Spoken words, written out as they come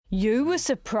You were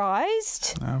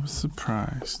surprised? I was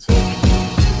surprised.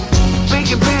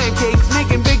 Baking pancakes,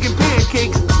 making bacon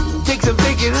pancakes. Take some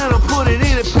bacon and I'll put it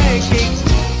in a pancake.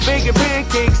 Bacon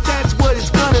pancakes, that's what it's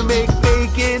gonna make.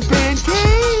 Bacon pancakes.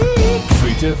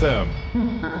 Sweet FM.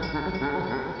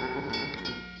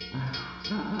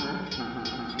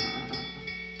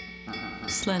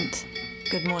 Slint.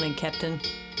 Good morning, Captain.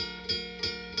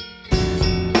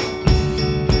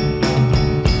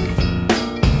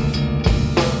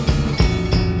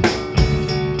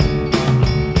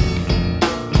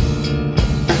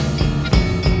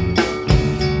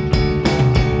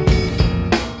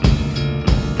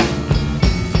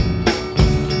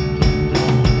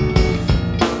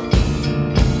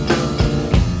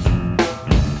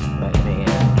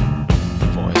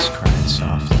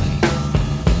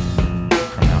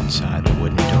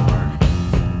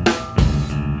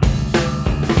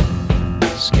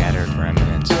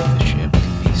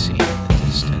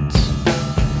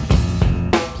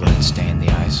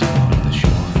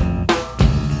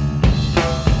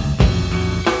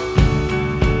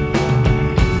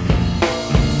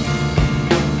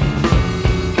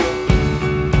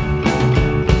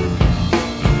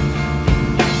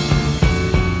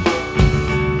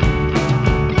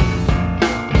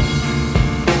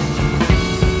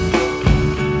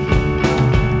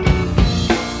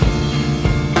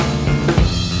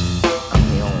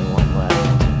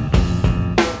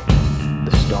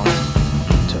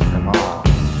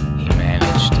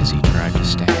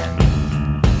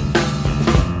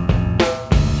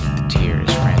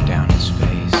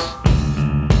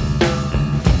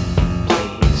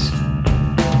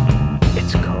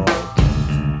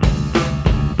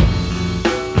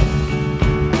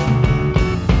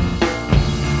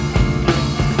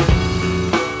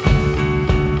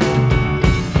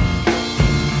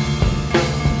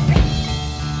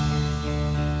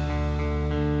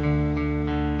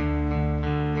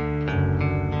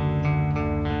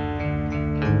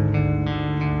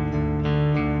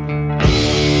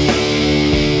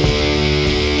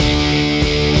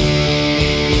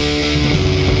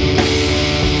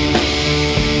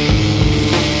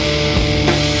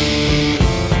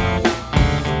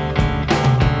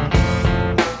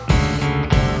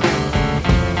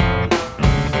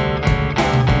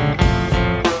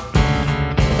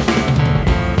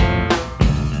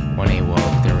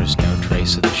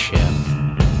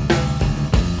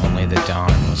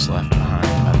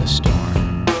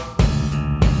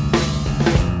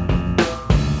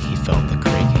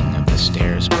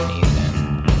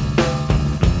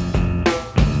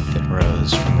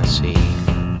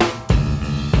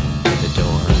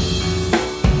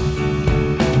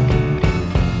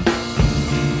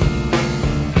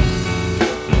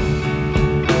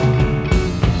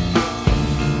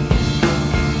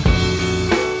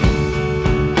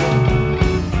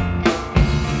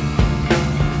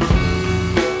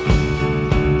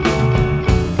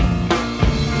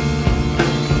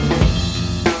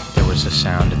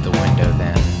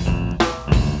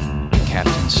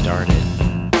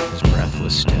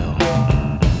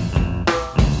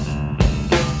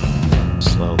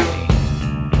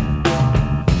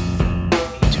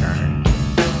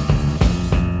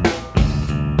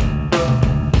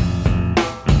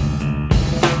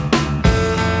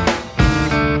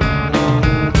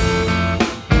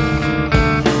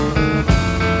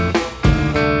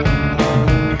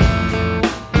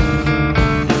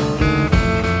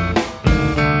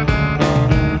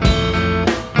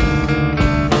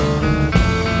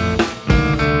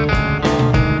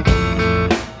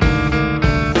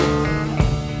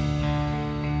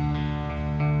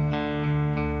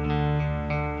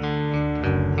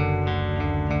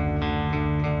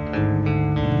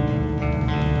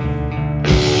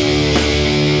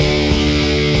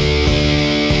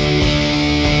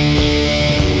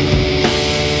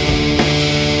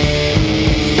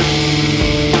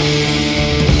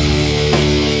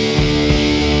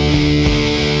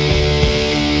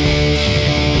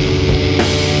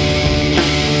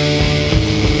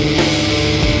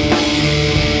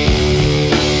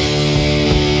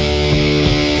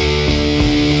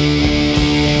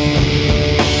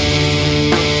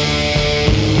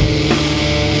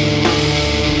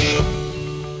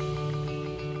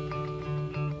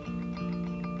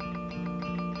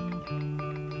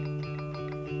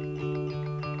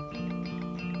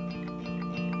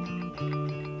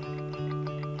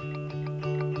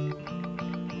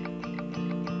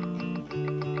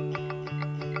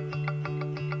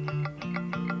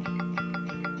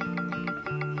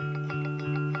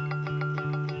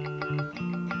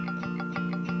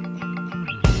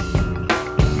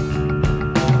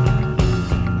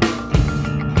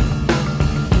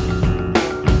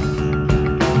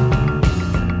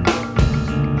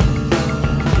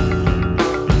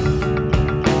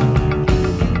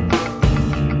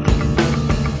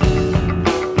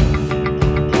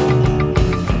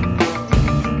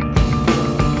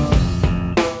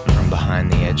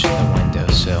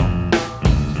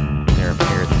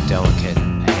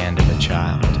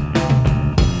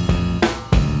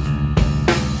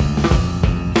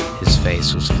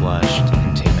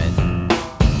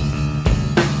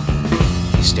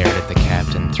 He stared at the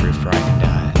captain through frightened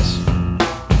eyes.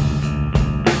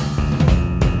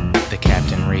 The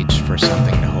captain reached for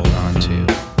something to hold on to.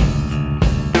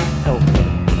 "Help me,"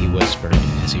 he whispered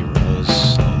as he rose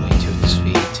slowly to his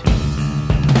feet.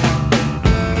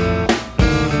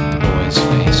 The boy's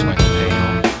face went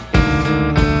pale.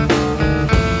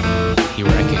 He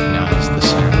recognized the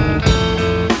sound.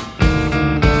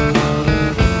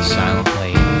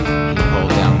 Silently, he pulled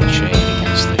down the shade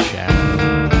against the shadow.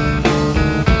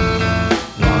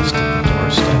 Lost at the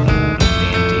doorstep of the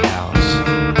empty house.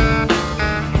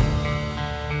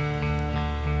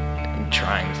 I'm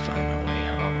trying to find my way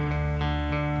home.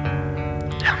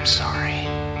 I'm sorry.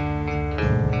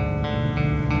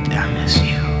 I miss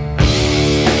you.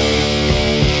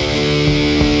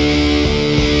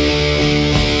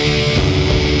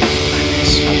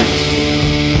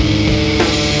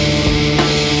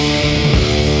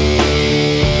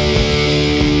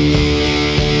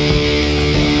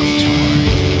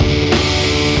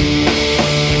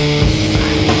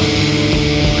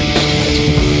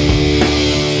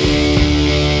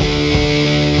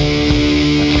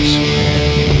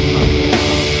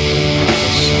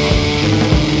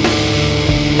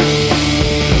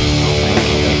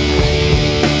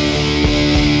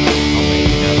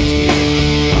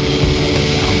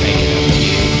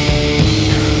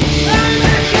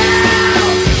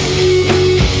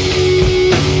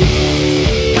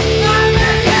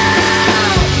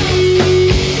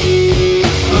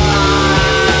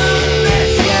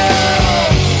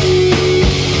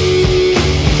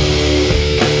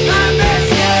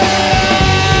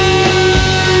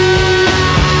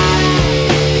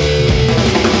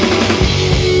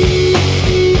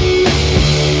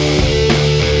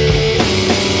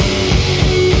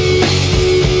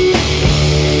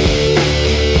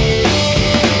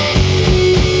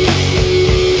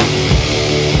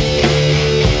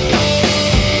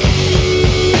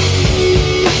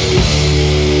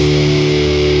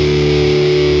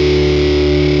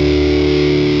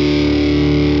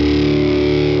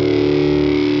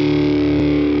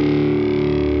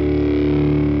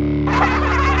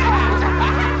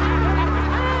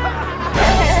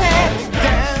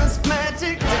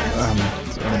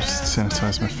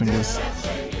 Sanitize my fingers.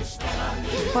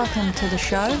 Welcome to the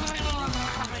show.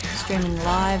 Streaming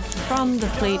live from the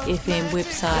Fleet FM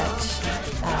website.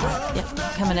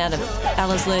 Coming out of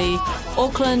Ellerslie,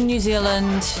 Auckland, New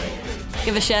Zealand.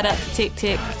 Give a shout out to Tech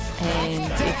Tech and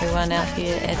everyone out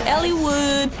here at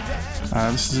Hollywood.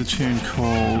 This is a tune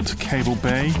called Cable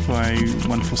Bay by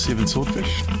 147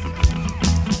 Swordfish.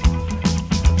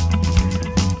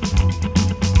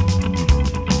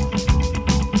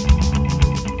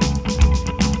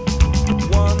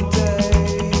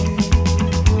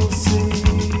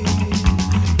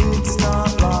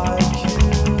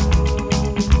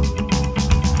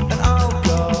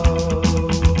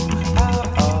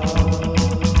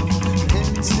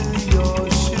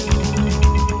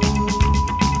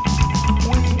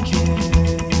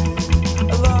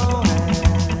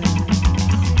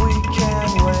 We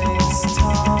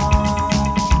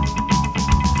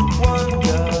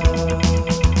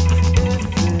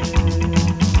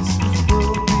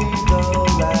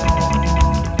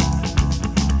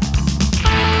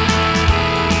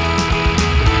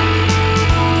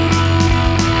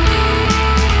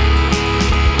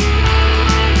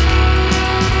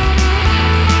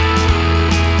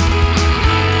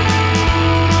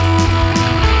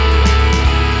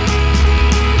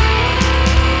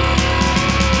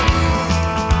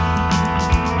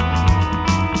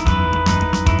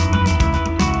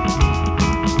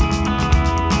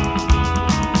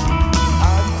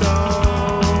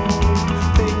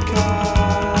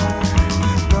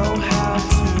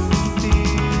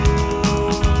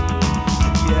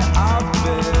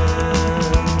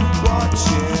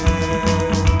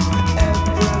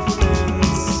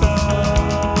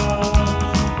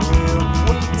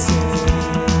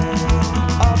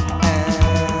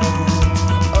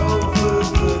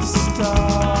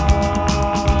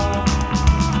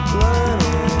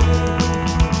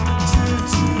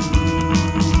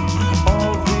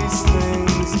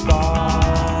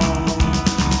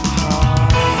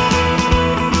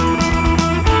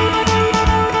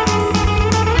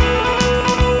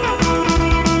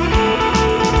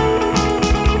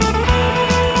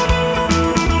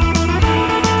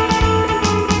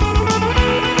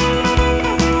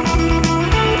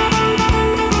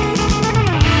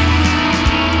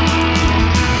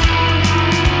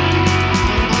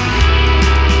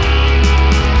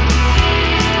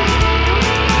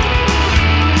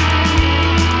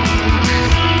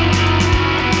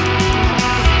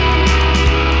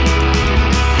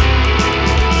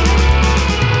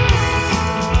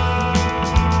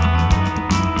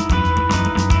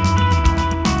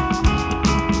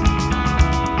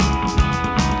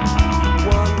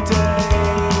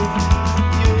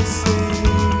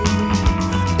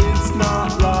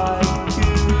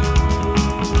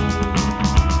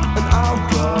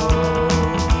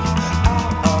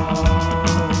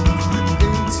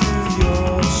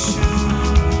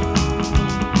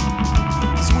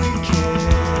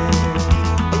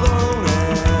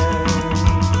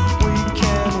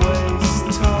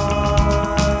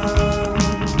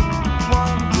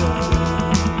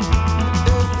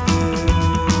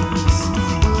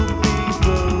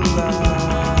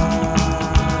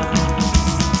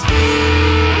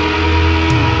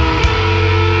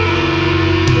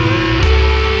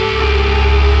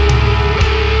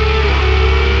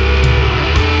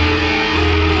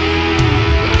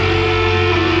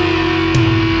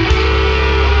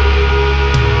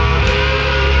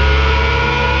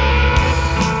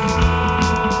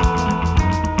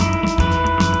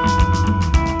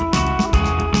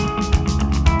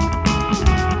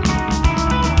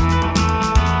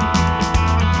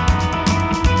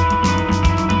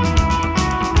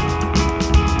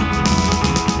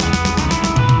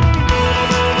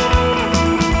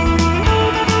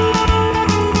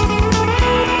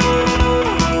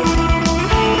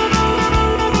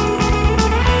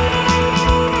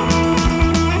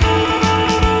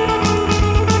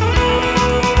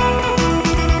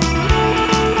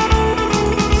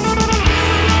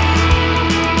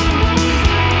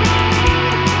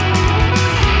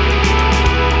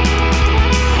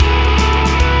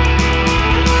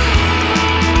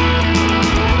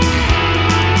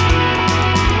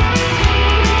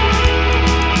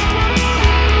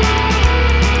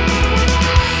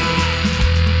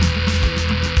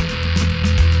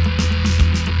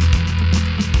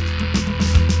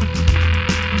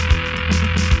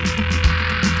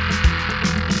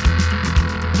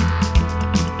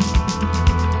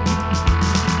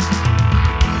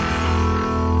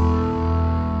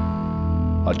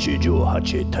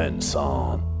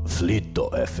 88.3 Fleet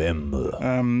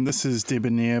FM. This is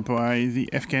Debonair by the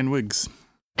Afghan Wigs.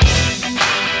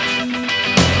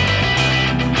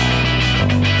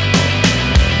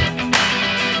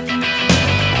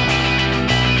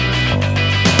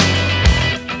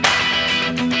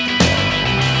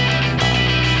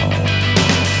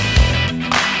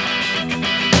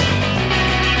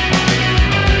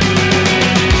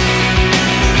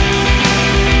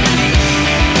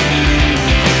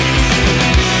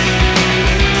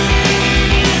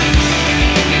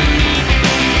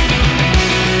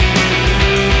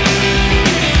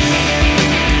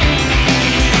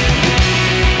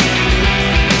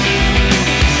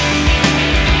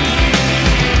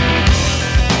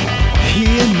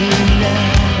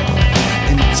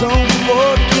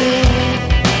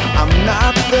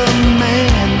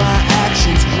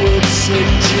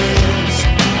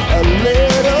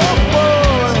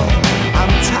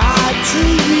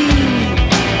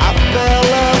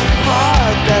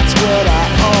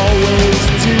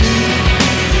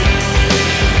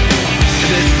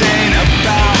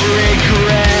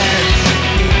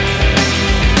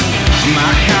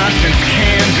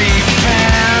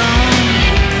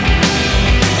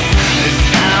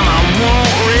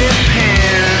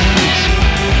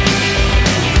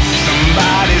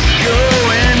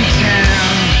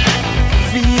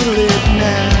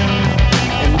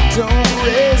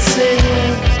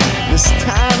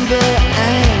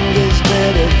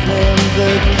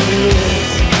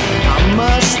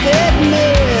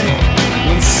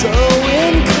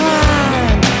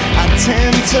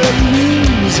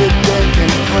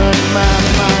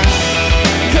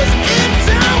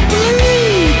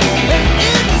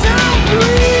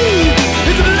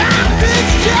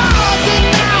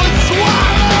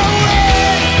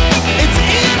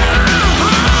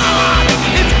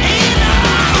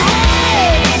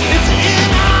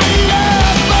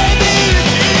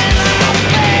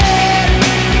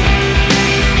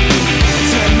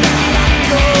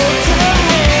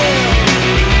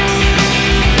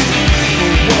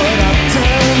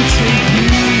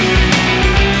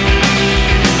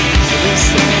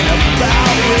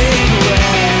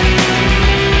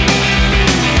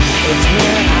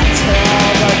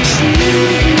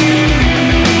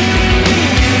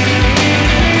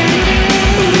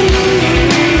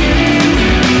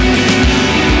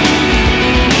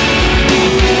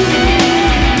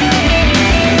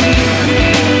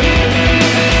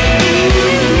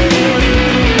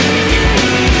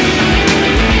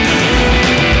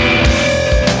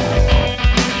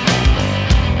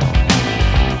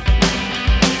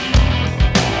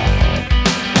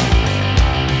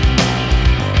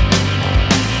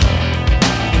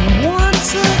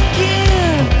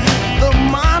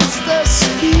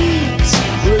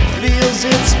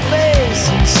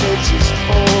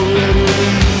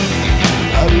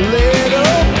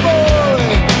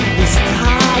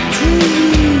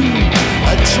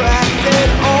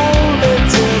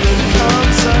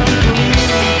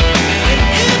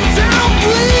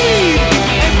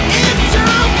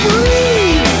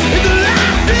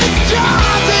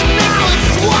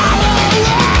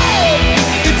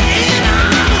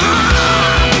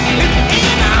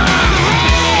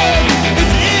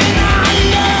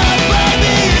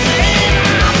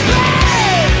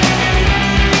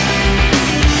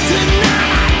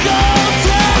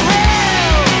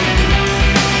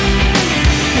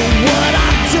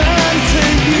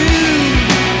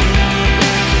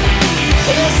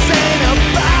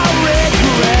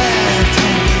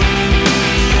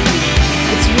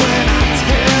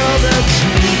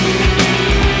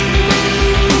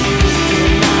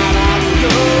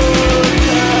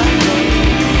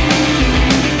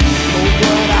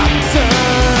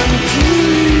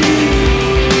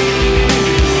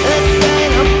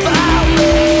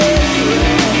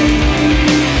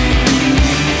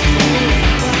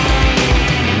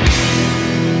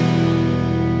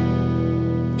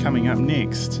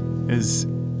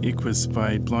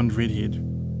 By Blonde Redhead.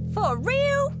 For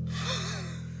real?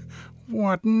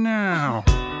 What now?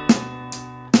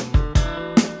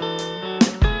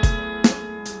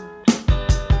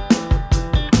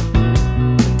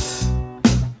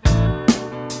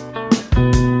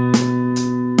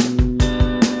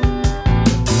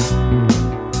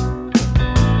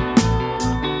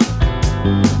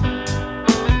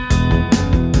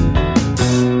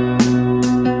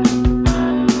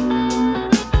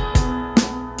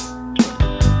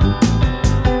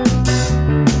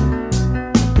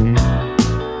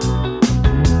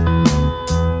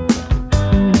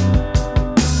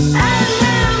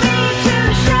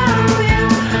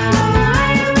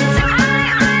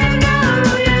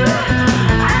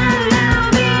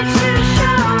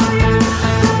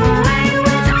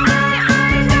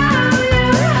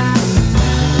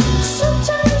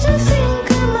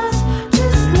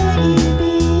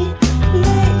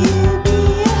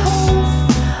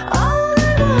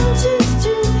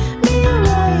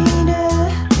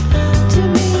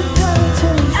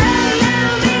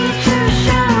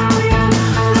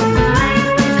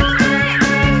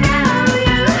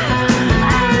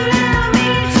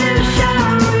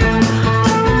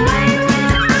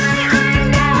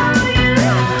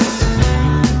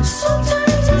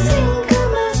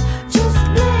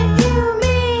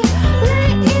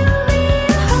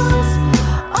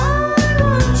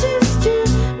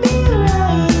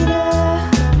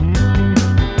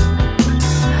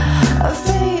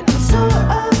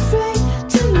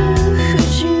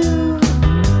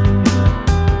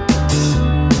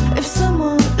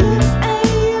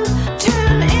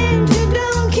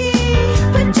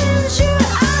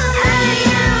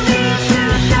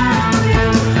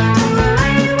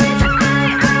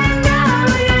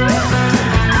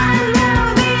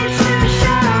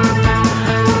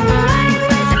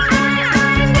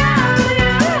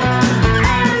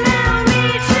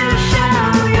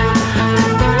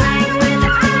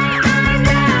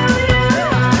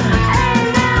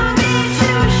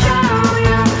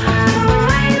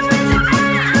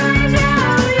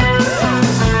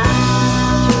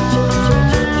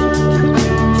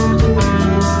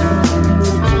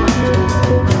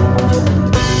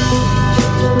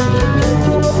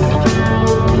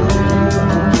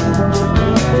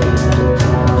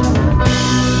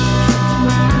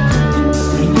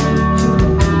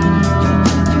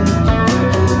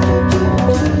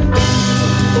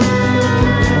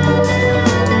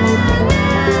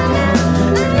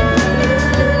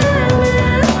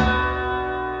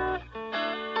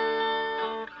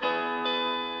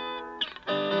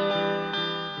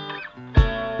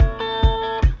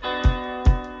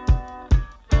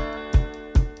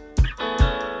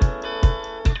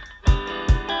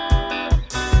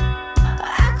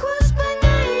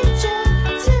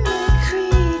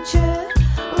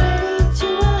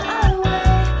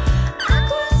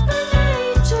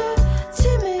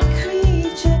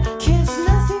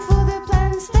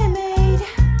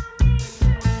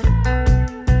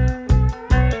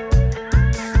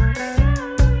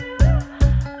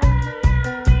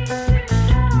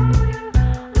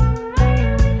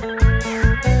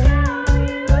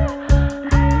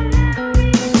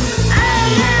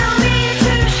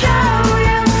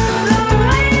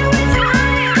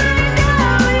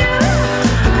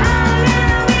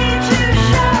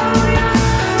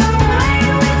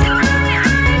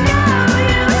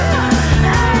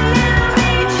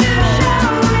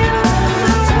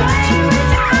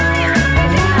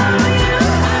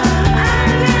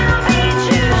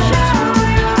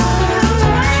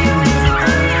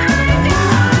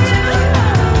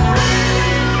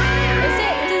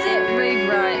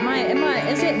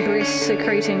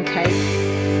 Treat and Cake.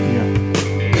 Yeah.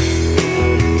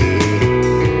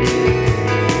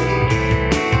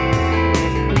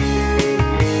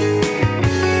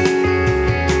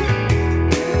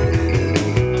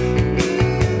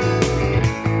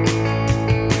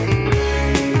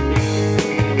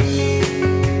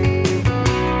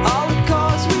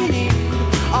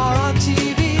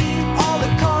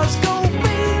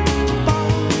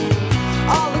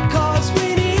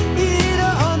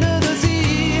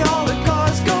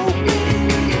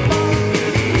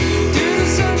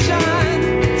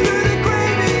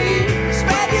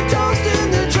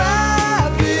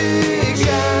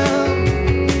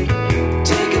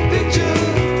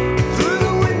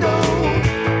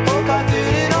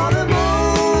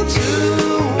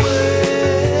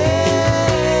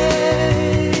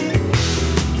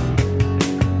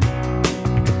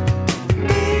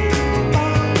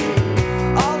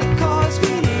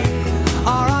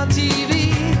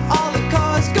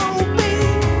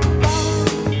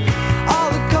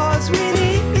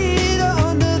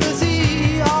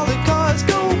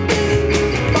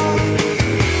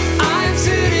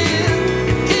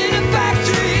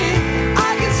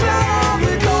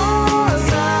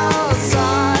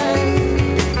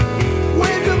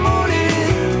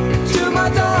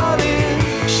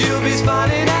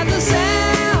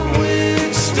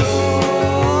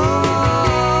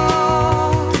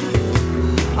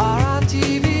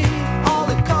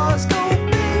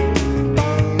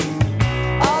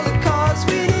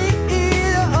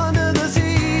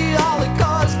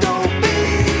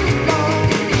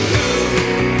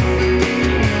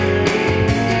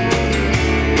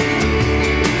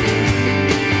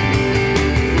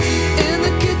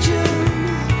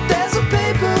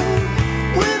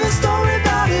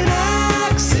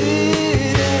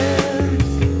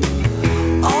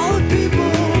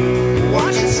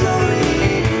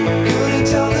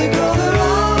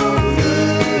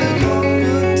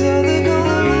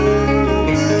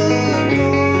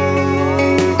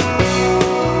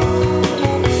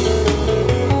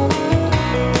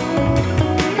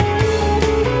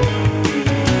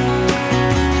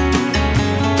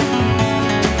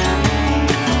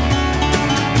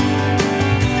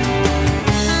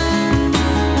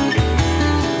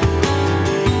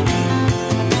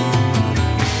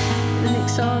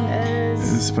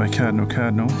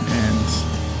 Cardinal, and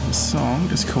the song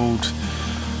is called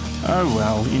Oh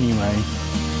Well Anyway.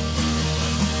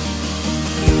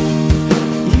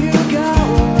 You got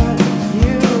what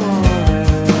you wanted,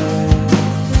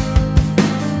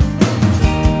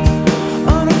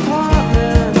 an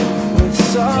apartment with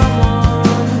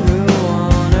someone who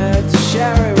wanted to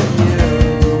share it with you.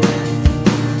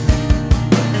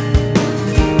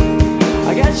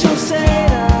 I guess you'll say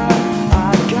that I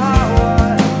got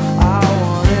what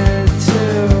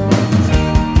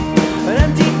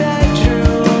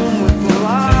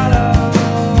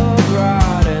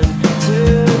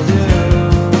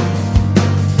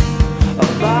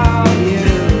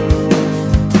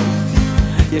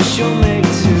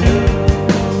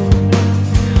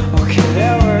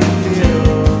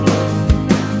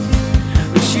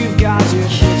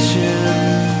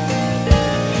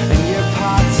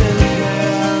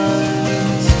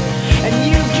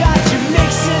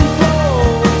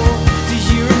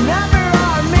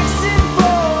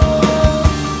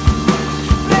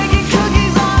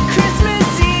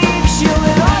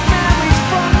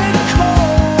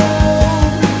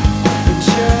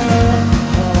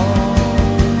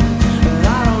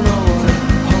I don't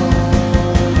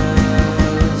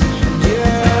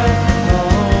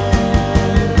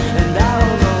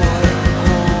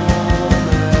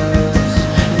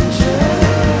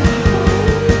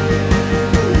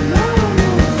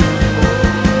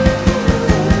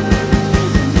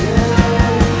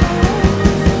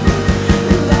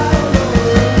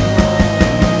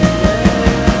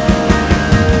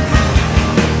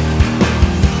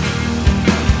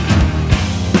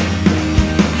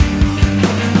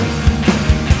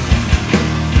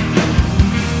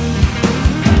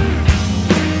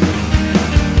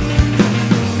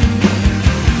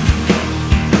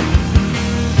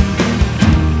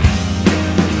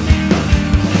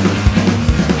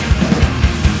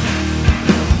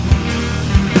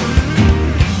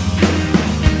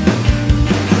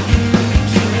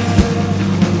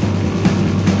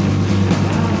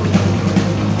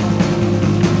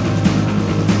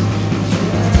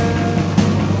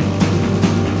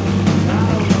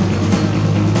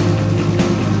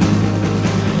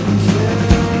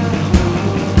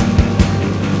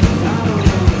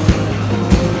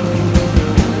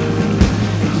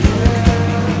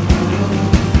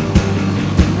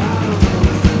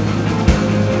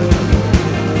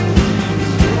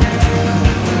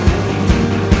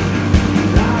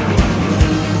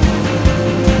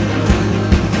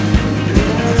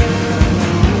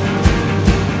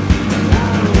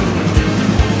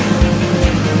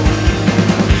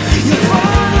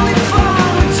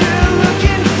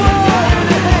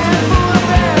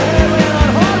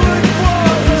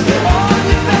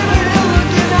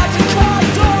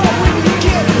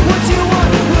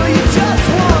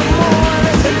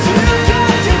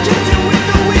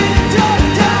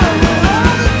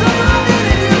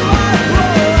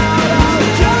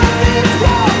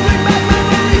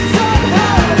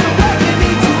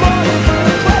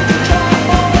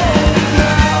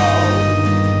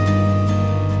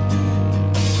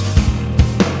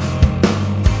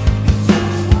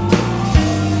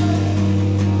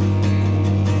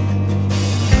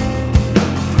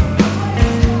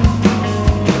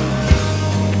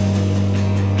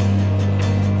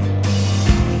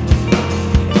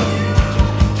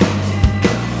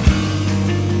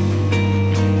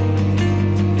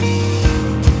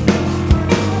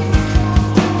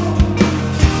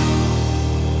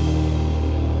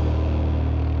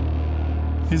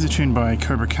Here's a tune by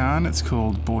Cobra Khan. It's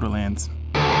called Borderlands.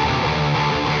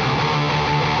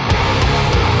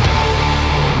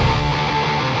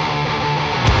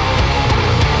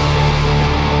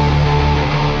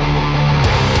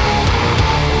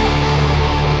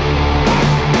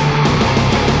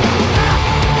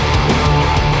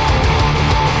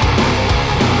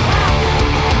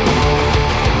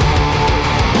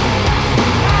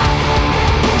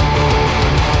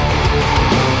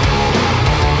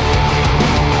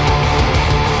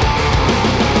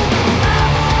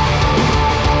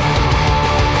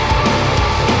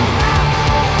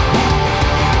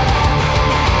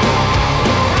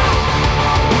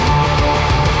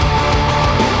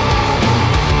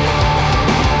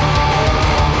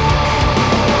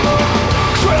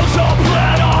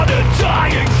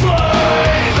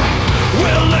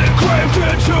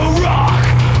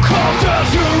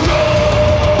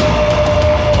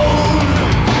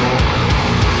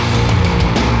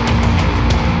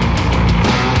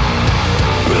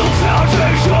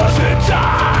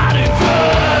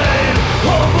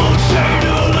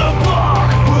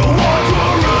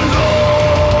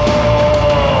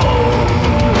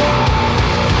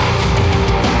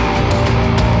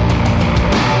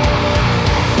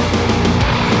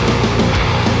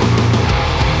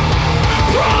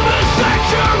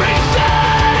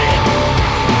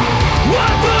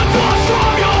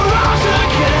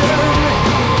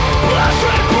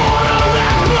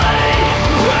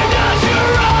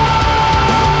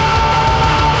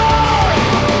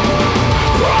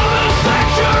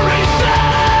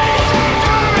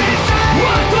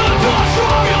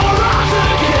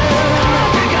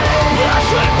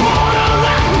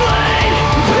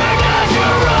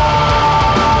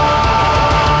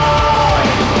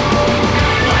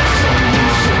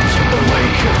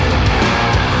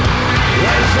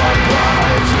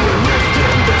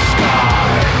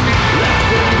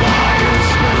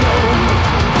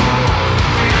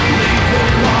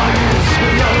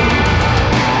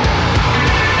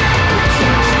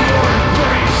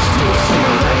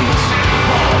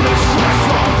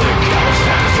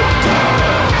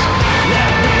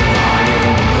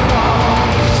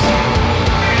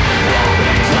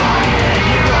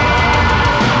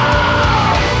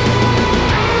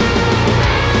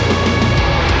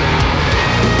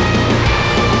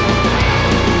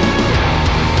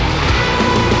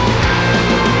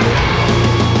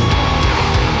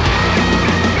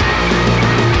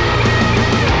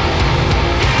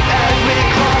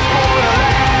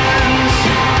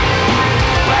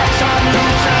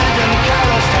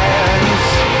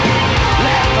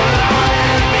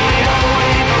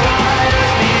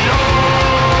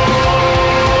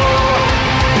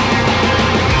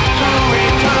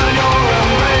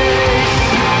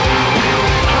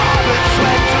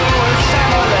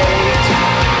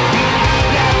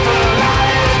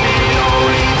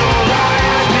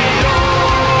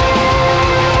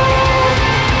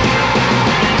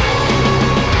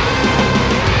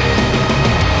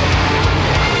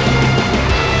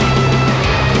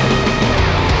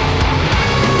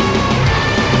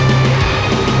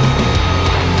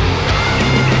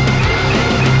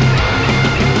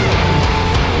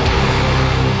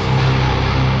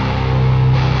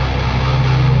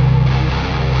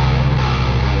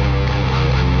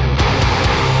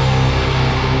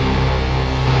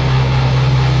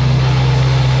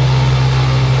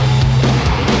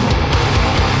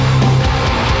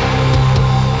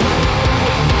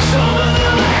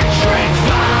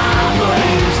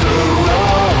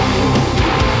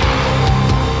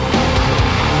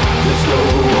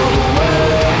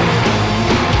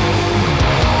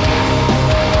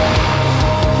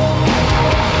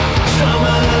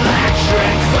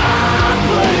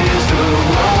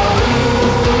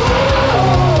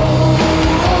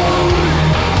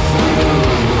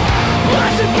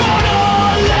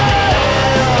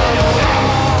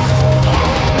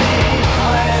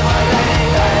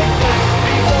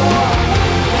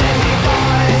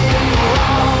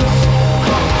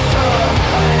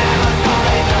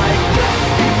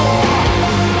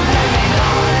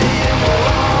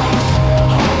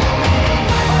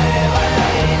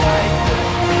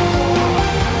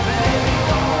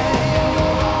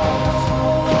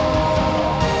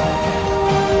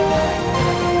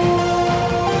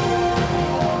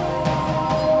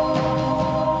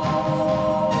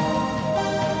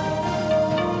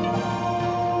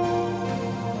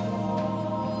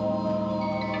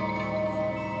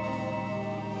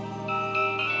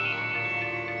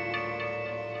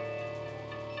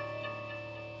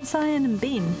 Cyan and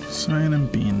Ben. Cyan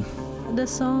and Ben. The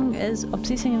song is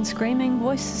Obsessing and Screaming,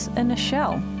 Voice in a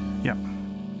Shell. Yep.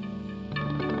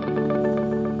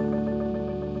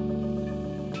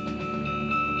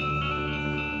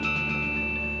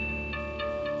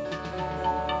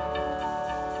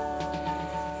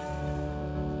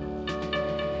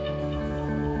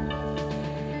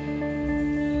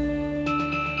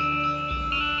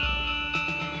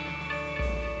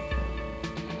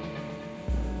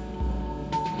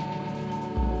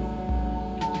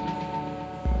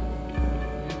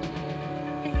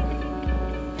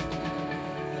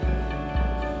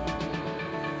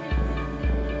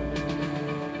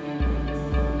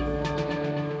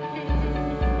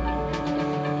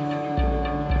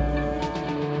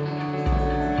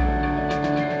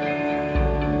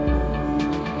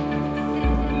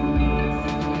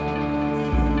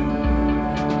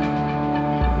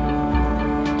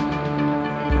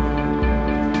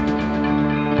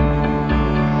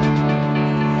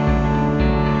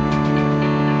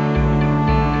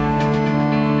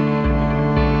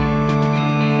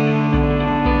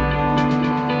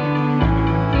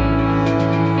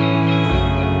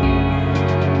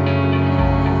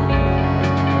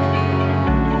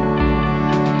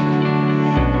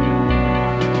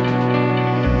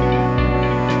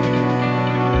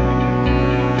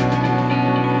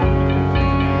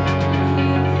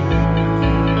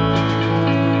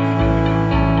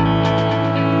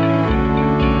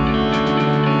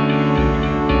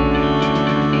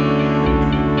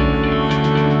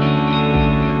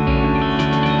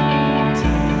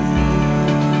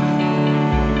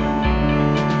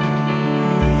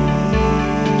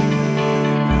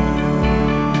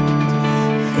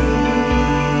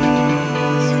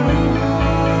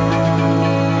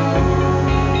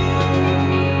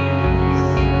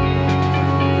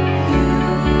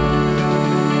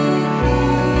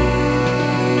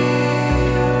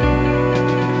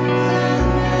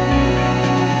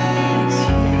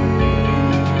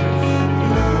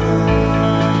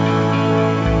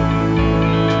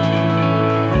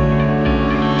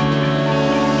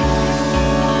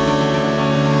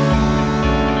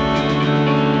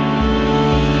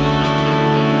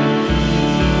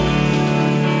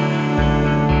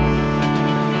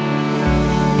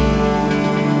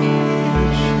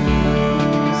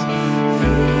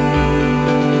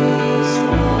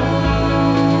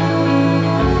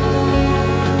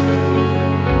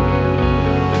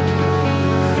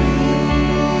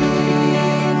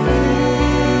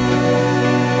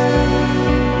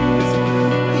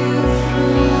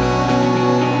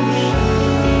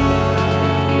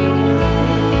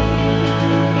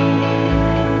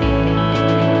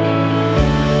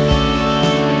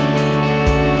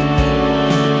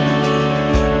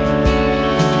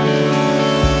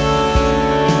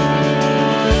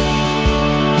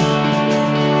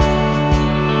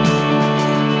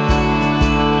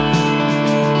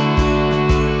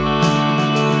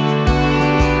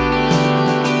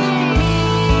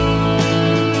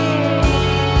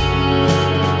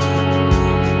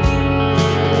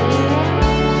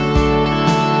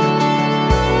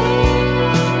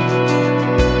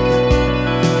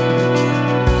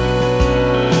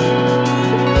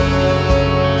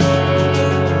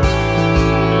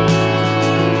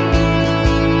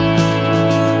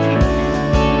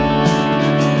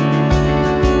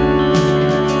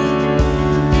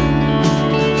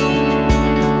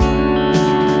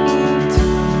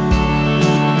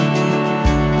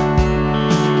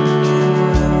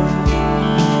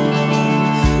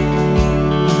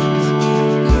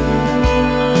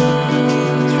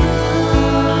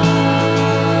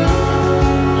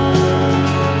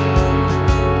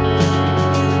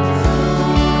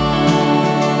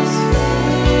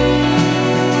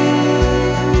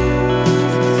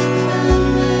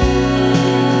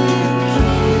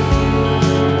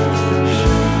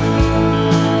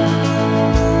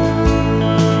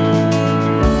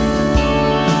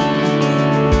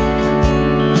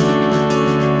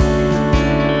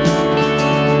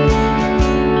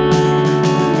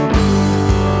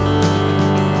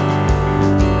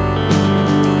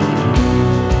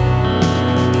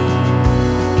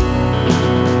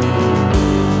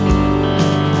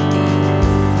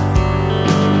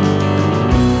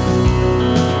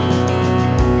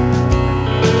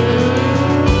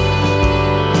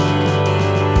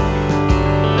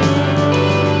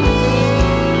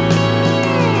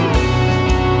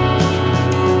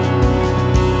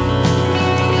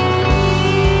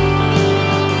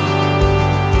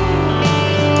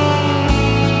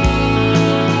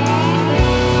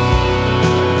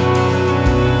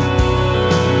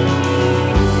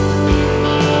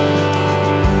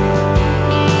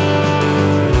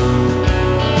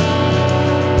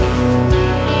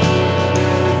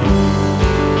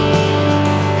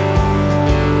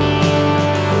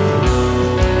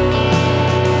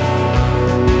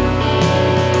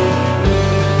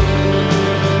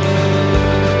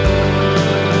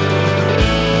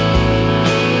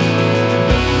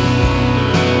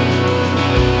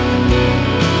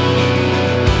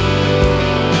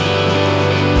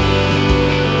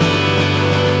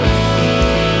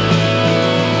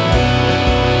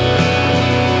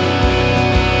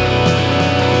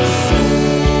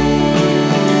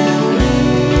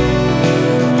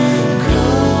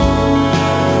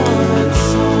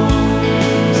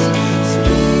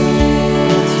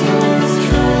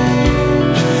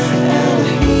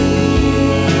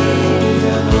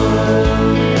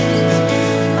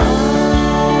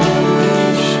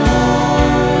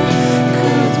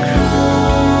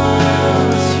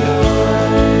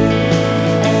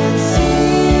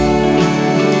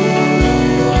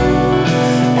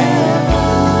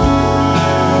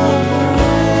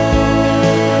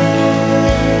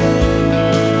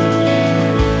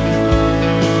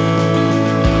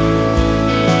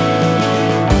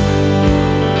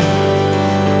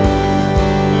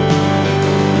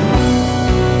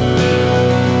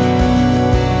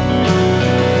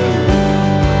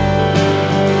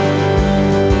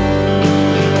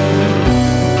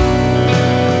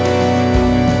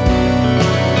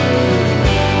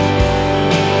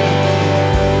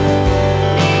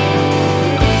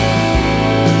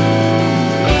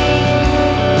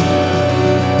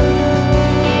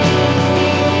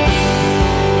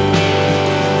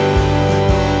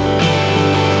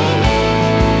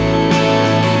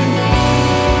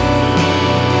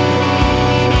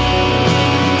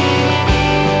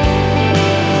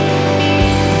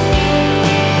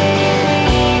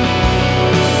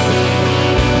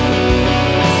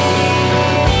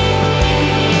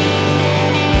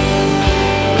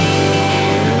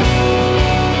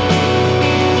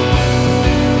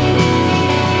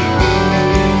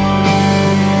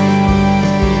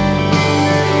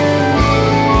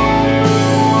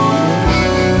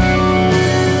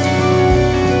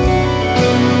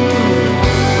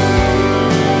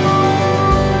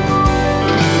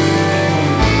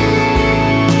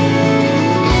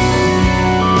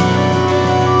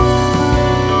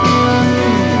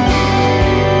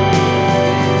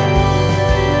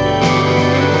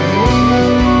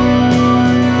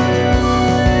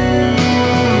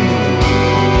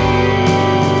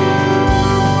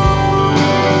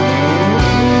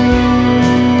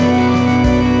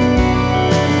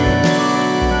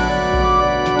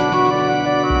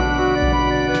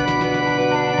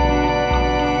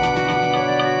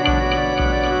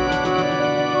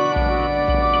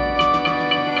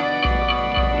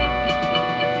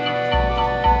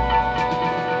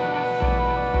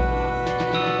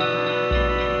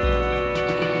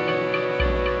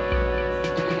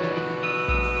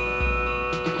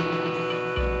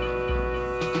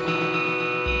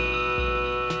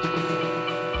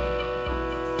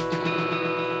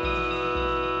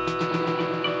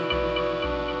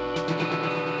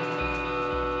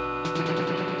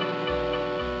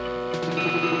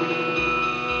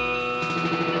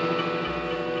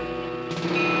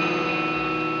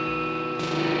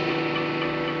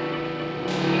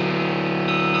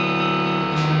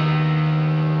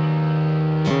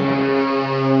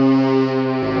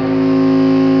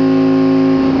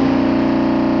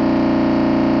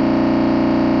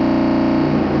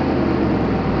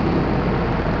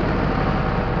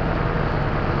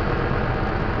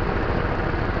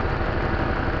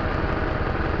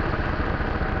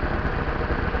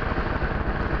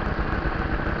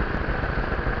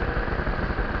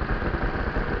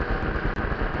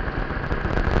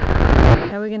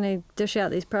 are we going to dish out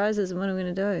these prizes and what are we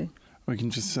going to do? We can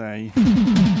just say...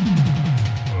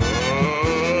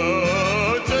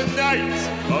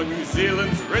 Tonight, on New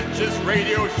Zealand's richest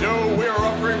radio show, we're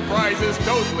offering prizes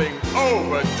totaling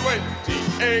over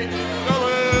 $28,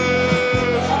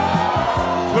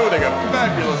 including a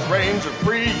fabulous range of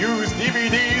free used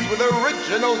DVDs with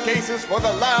original cases for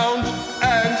the lounge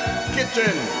and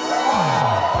kitchen.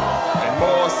 And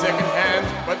more second-hand,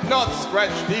 but not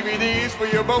scratched DVDs for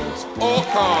your boat or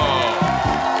car.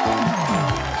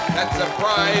 That's a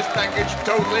prize package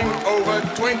totaling over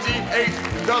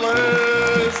 $28.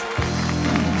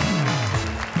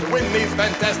 To win these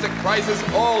fantastic prizes,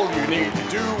 all you need to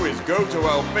do is go to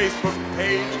our Facebook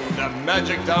page, The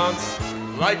Magic Dance,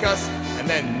 like us, and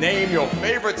then name your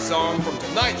favorite song from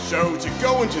tonight's show to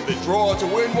go into the draw to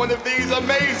win one of these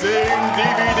amazing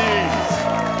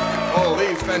DVDs. All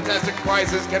these fantastic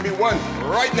prizes can be won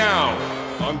right now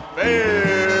on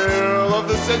Fail of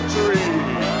the Century.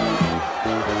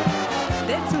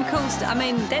 That's some cool stuff. I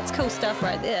mean, that's cool stuff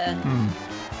right there.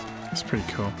 It's pretty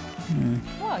cool.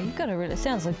 Wow, you got a really...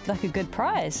 Sounds like a good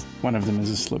prize. One of them is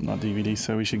a Slipknot DVD,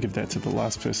 so we should give that to the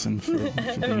last person for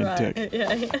being a dick.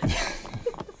 Yeah.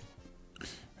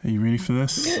 Are you ready for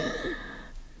this?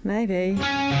 Maybe.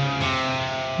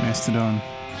 Mastodon.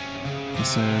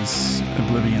 This is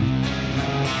Oblivion.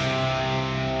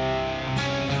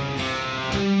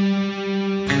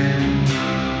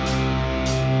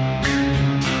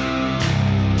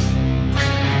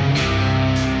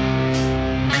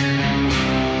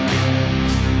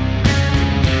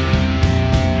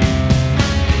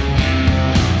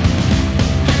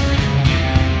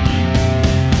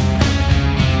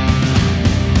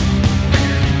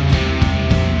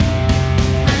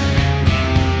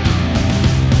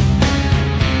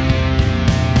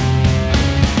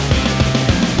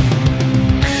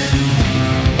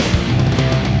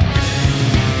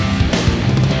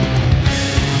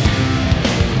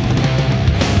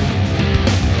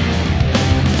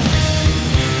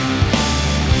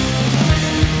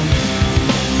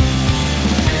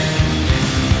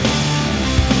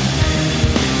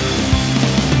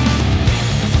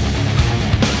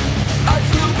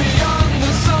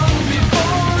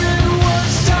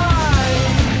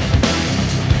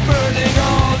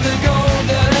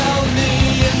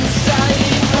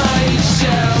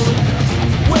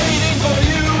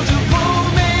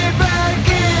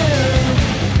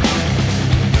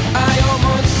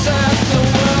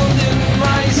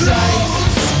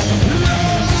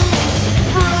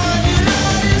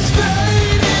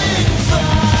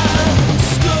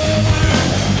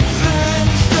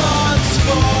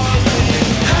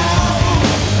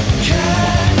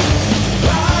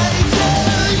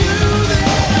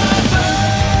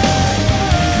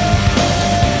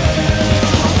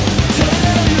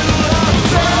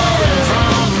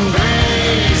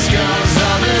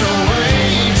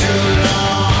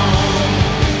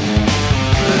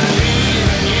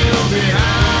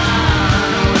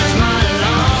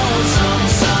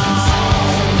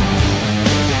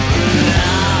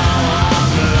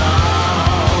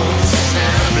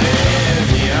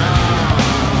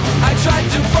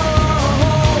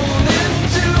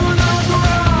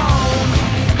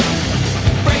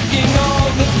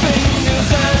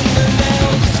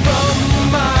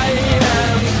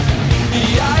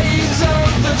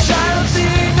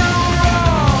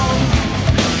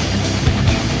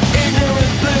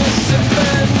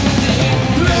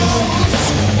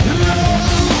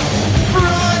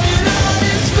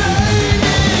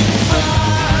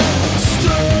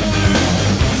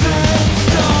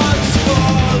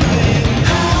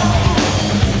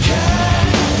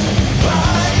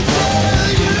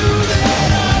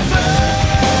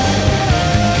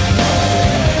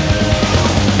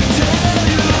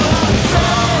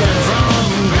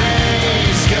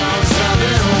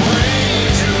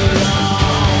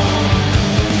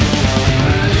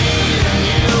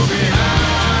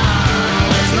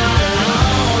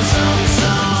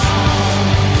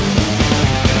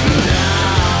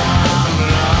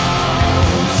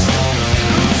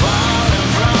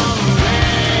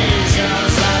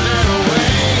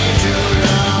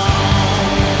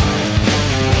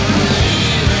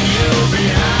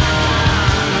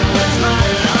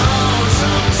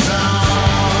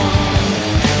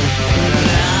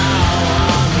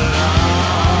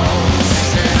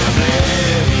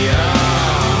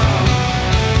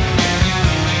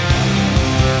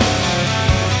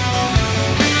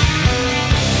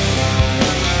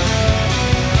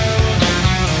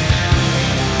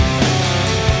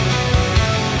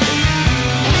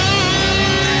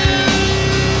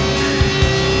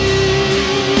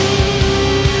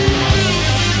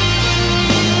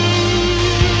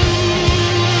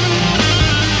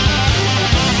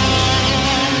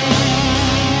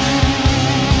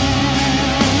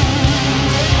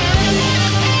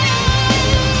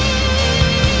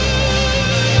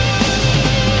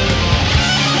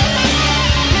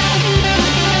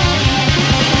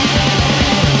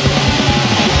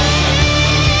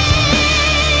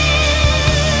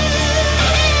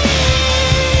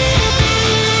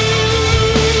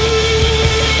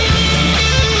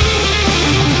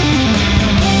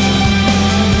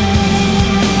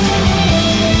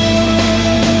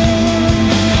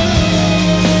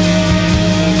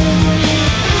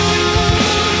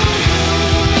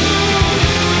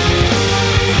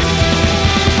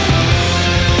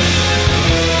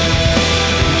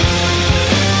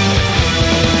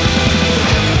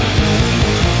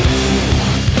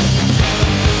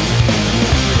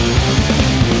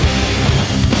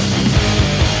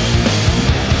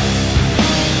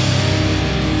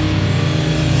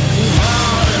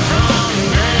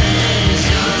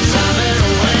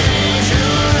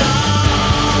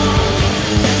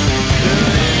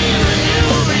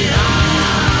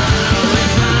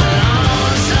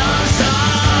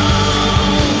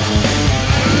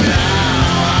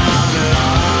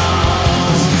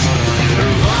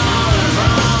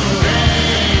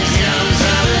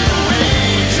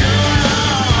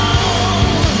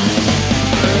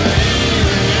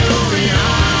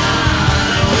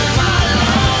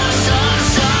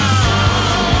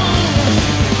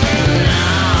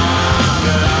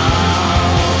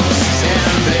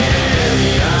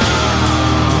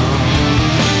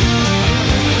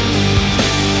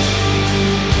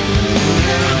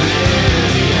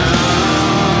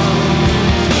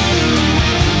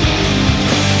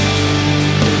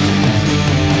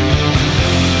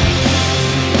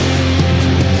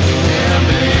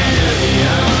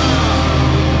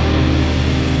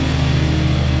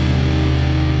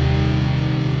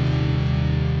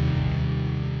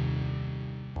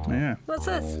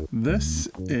 This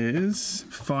is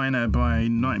Finer by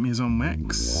Nightmares on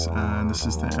Wax. This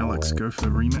is the Alex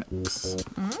Gopher remix.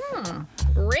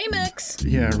 Remix?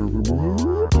 Yeah.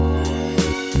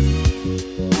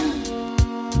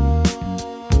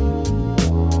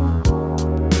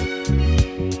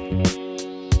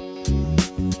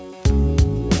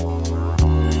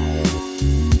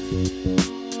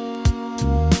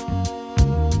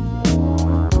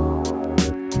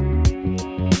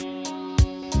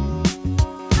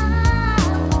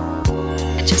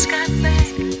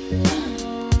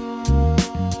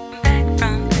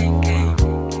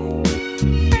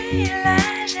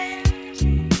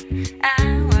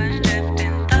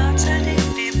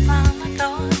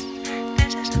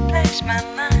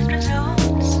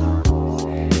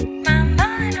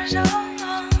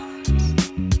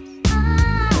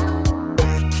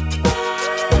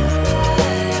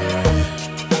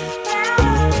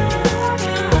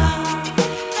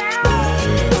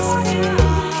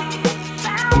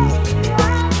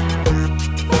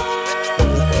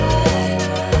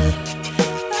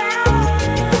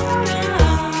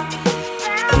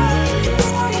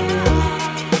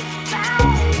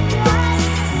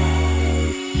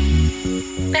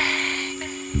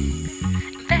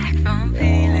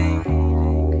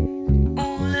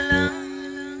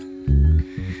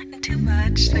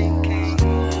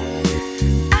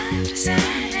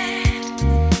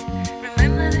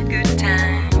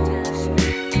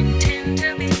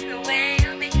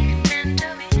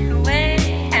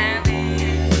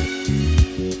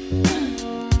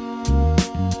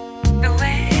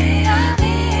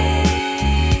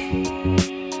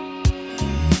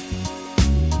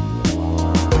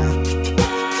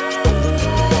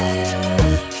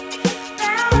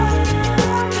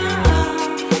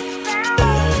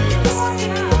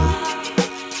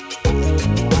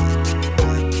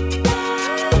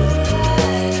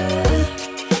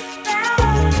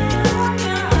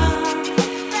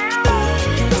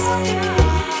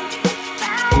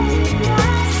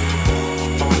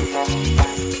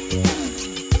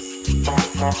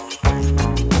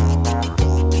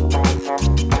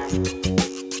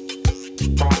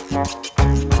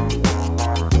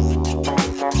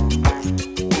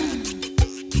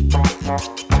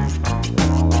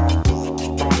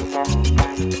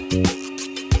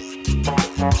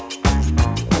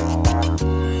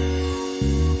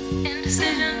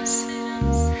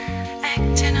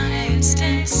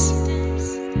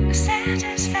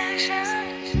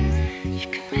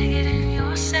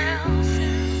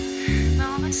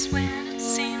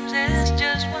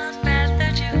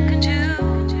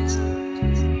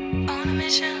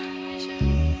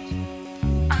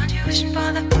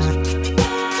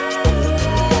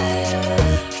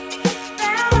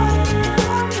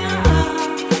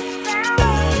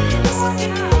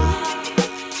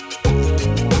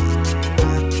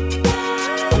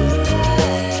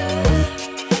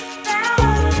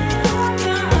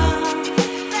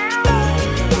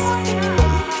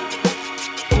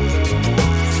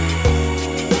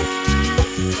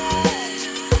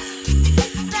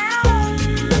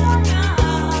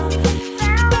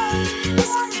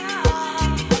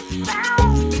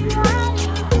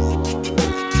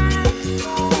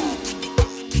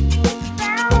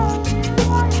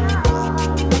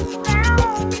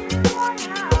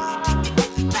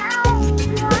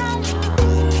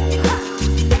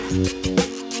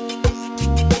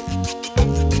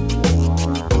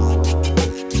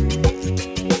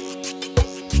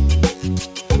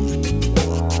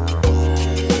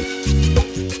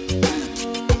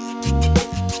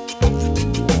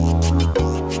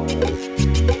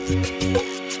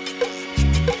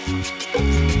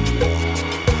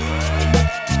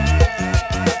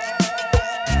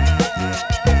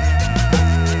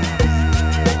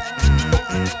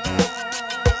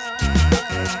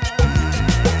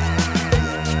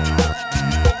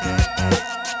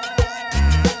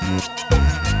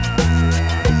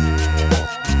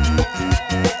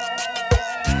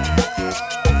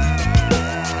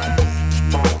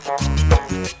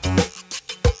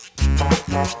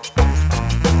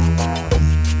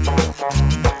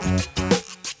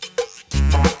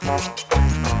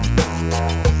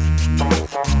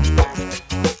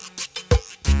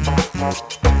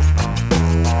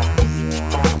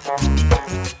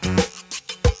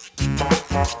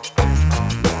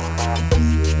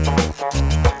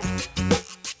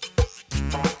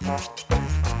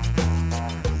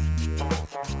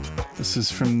 This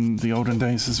is from the olden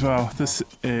days as well. This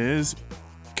is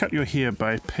Cut Your Hair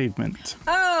by Pavement.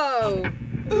 Oh!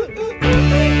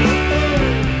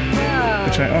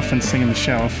 Which I often sing in the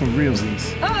shower for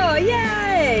realsies. Oh,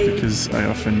 yay! Because I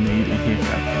often need a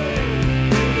haircut.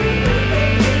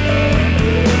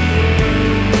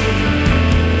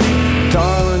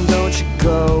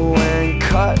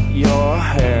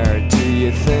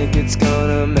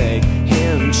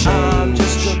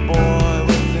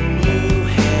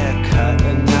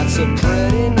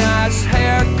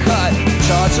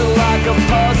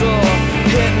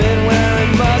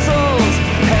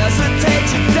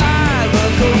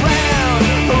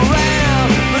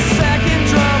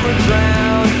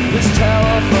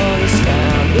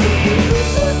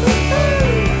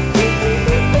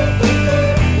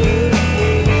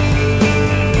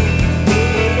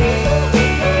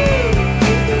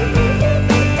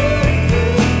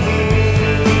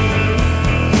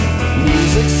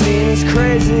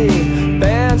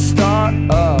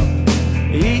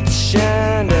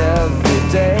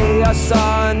 I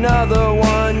saw another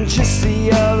one just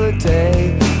the other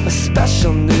day, a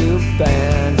special new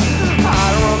band.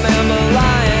 I don't remember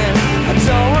lying, I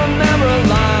don't remember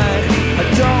lying, I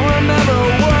don't remember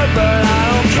a word, but I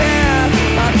don't care,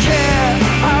 I care,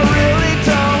 I really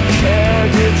don't care.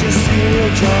 Did you see the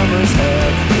drummer's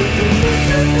head?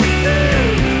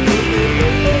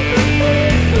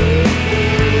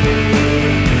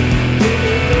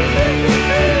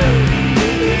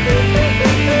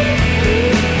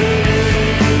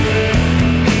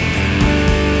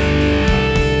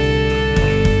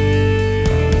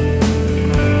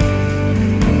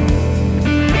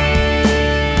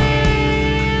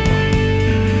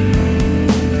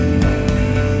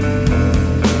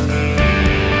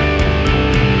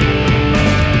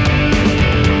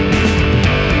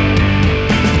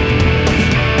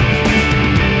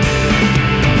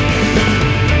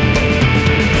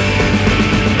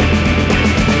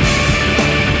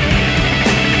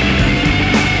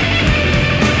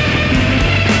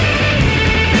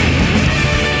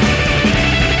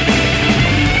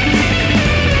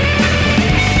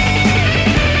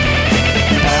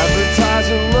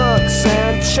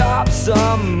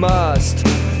 Must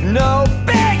no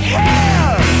big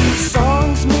hair.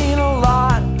 Songs mean a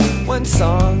lot when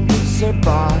songs are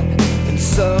bought, and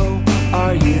so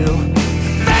are you.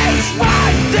 Face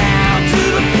right down to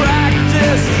the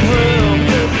practice room.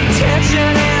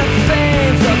 Tension and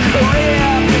fame's a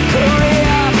career,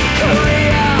 career,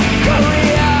 career,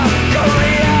 career,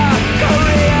 career,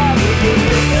 career.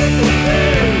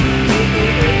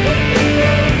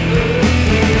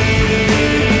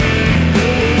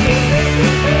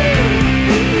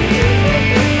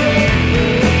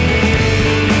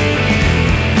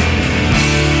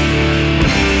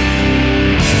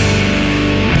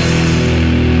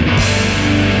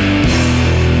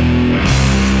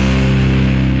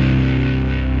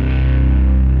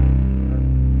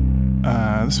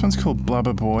 This one's called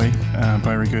Blubber Boy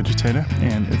by Regurgitator,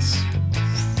 and it's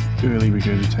early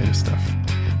Regurgitator stuff.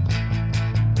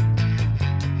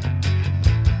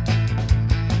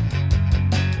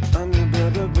 I'm your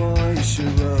blubber boy, you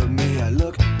should rub me. I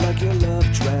look like your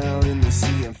love drowned in the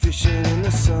sea. I'm fishing in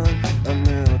the sun, I'm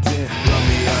melting. Rub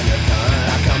me on your gun,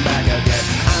 I come back again.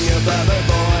 I'm your blubber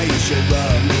boy, you should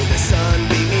rub me. The sun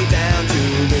beat me down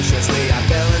too viciously. I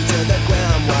fell into the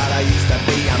ground, what I used to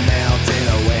be. I'm melting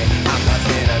away, I'm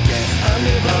nothing again. I'm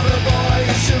your blubber boy,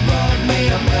 you should rub me.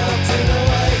 I'm melting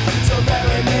away, so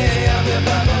bury me. I'm your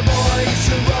blubber boy, you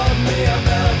should rub me. I'm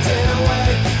melting away,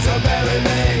 so bury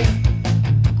me.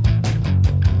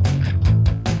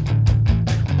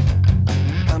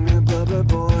 I'm your blubber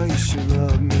boy, you should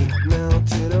rub me.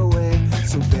 Melted away,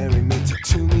 so bury me.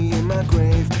 To me in my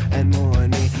grave and mourn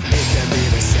me. It can be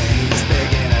the same, just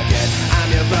begin again. I'm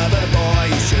your blubber boy,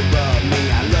 you should rub me.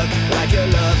 I look like your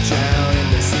love drowned in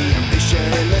the sea. I'm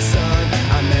fishing in the sun,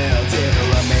 I'm melted.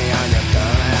 Rub me on your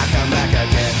gun, I come back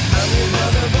again. I'm your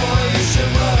blubber boy, you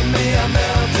should rub me. I'm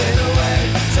melting away,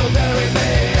 so bury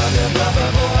me. I'm your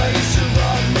blubber boy, you should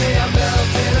rub me. I'm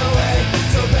melting away,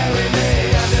 so bury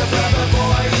me. I'm your blubber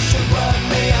boy, you should rub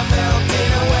me. I'm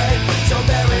melting away, so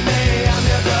bury me. I'm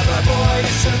your blubber boy,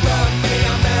 you should rub me.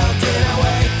 I'm melting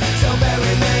away, so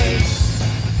bury me.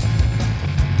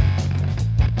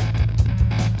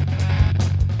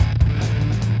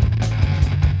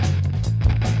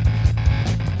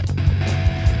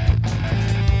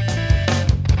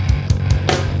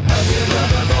 I'm your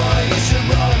blubber boy, you should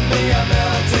rub me. I'm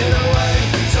melting away,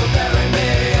 so bury me.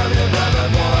 I'm your blubber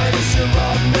boy, you should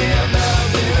rub me. I'm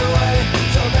melting away,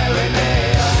 so bury me.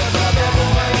 I'm your blubber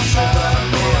boy, you should rub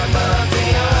me. I'm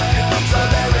melting away, so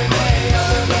bury me.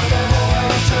 I'm your blubber boy,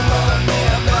 you should rub me.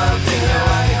 I'm melting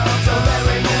away, so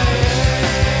bury me.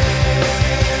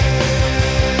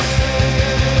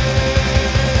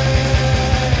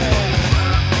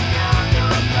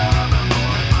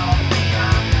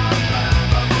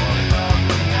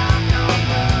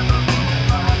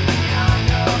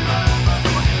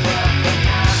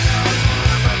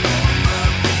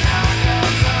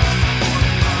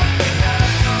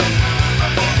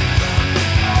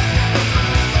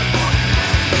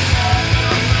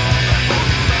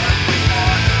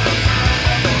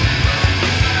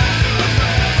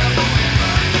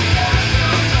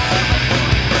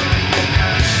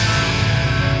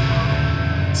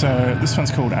 So this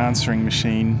one's called Answering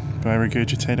Machine by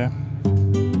Regurgitator.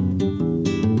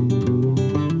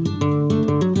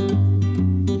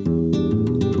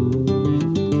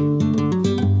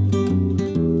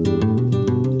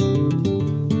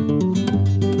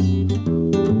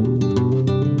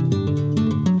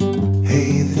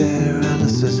 Hey there,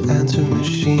 Alice's answer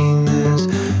machine. There's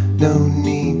no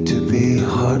need to be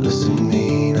heartless and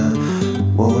mean.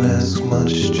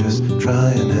 much, just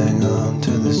try and hang on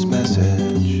to this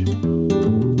message.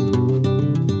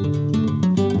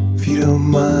 If you don't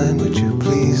mind, would you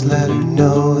please let her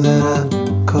know that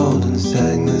I called and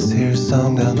sang this here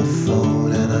song down the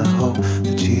phone, and I hope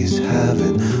that she's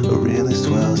having a really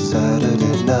swell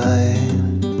Saturday night.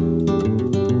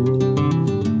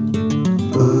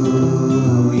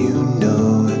 Ooh, you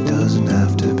know it doesn't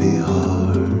have to be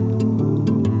hard.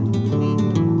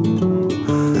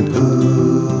 And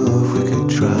ooh, if we could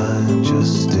try and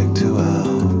just stick to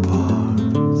our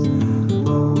parts.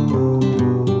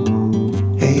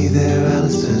 Hey there,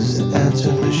 Alice's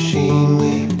answer machine.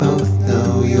 We both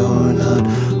know you're not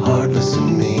heartless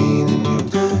and mean, and you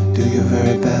do your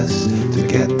very best to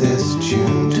get this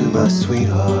tune to my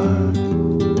sweetheart.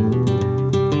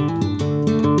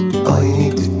 All you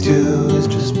need to do is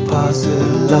just pass it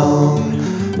along.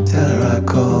 Tell her I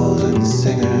called and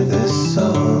sing her this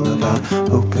song about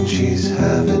hoping she's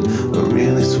having a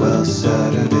really swell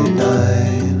Saturday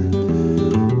night.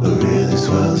 A really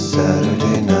swell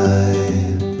Saturday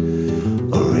night.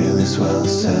 A really swell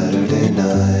Saturday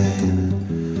night.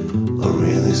 A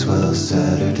really swell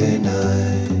Saturday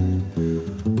night.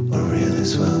 A really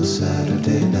swell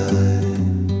Saturday night.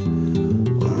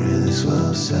 A really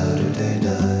swell Saturday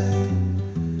night.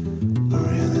 A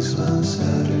really swell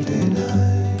Saturday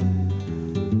night.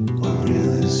 A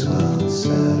really swell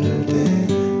Saturday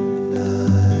night.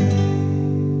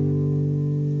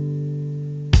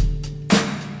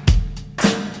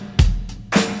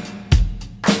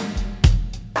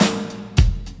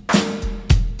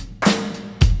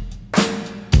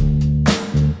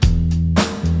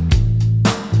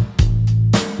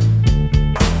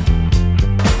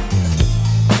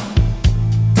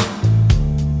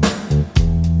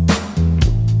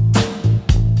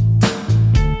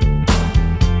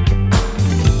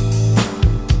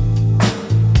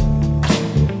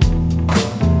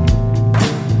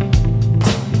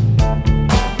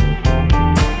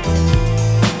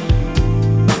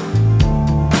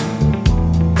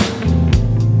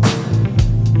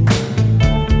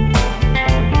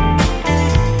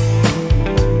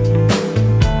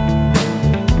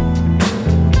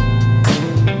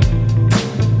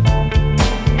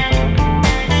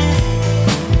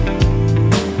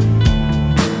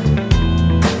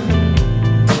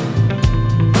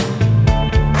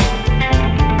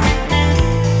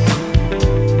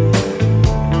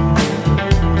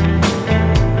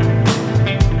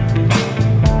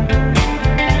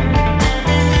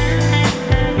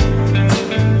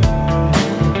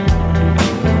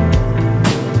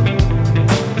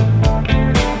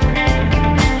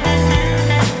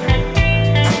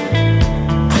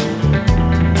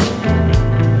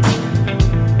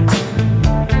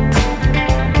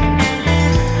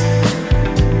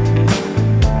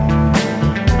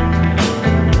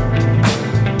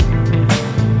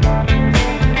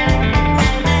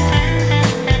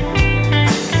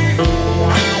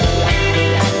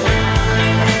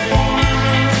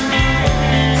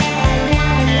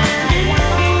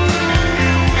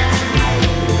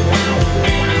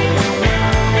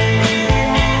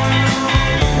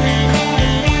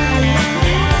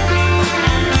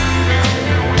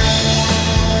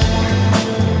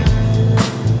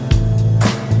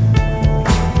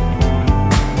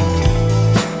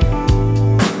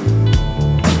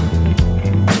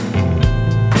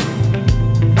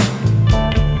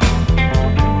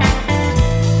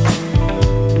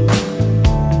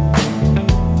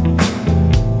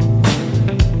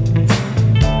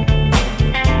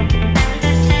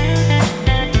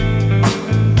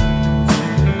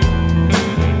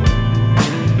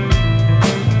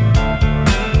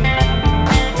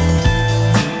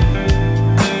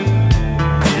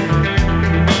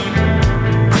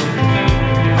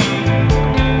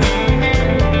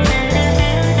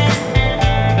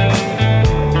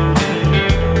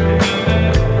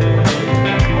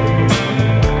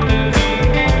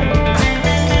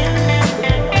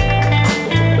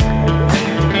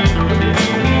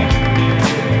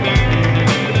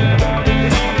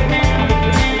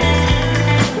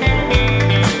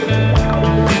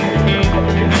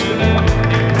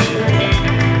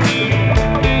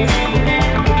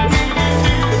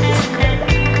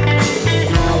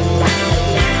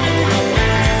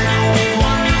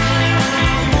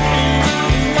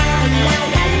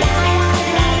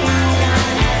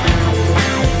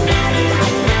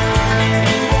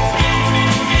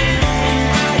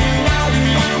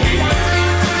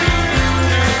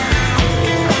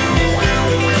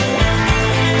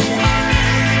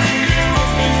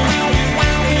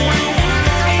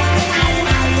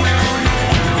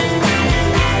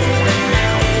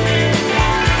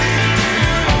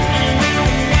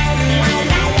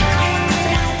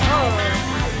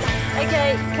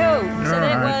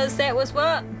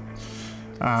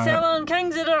 Salon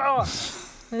Kings of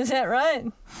the Is that right?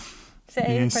 Is that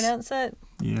how you Yes. pronounce it?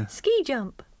 Yeah. Ski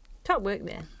jump. Top work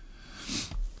there.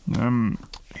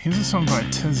 Here's a song by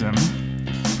Tism.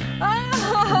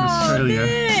 Oh, Australia.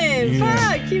 damn!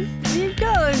 Yeah. Fuck, you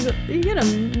got a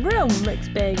real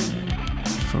mixed bag.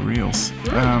 For reals.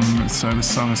 So the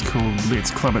song is called Let's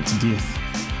Club It to Death.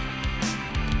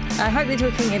 I hope they're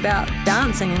talking about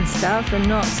dancing and stuff and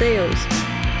not seals.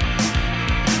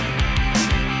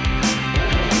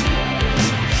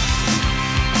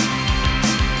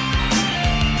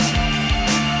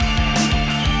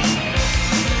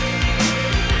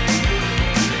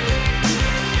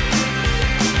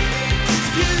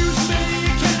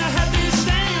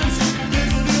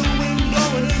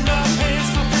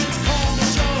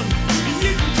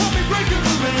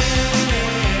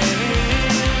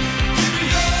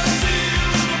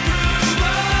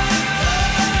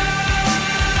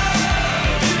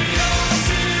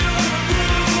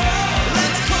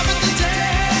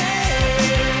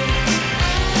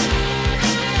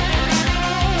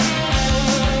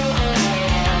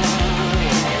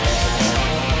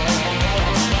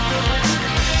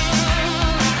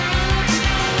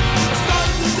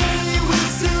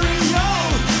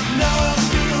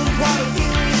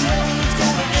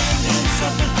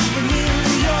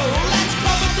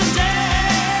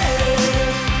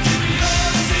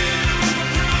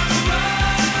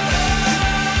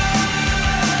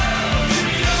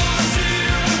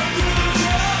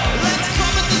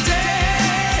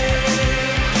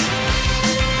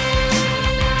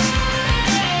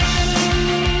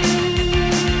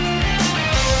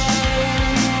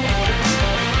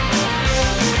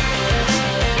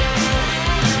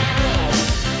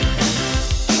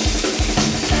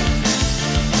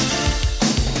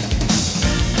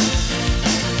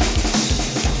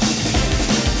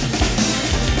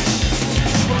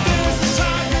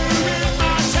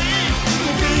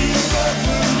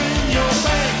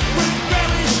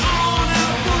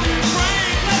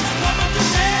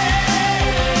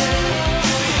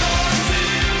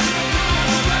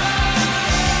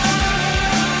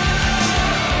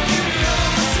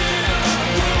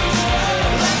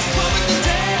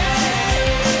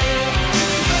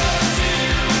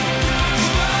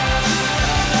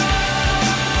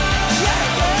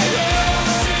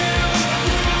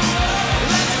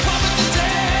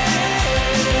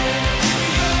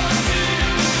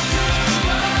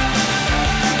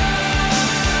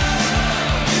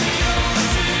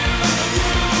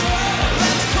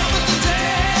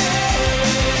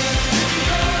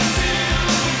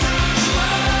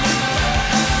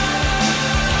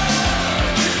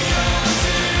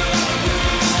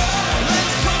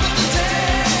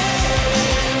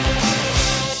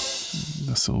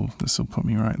 This will put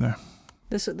me right there.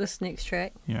 This next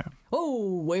track. Yeah.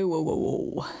 Oh,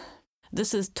 whoa.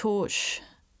 This is Torch,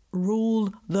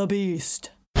 Rule the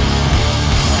Beast.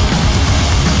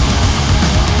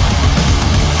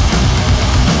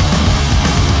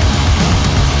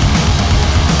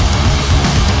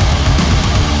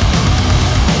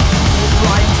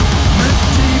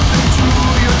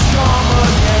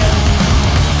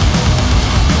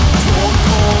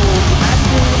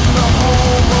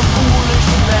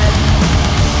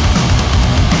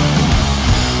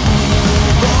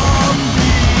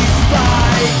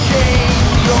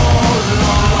 Your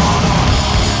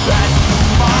love.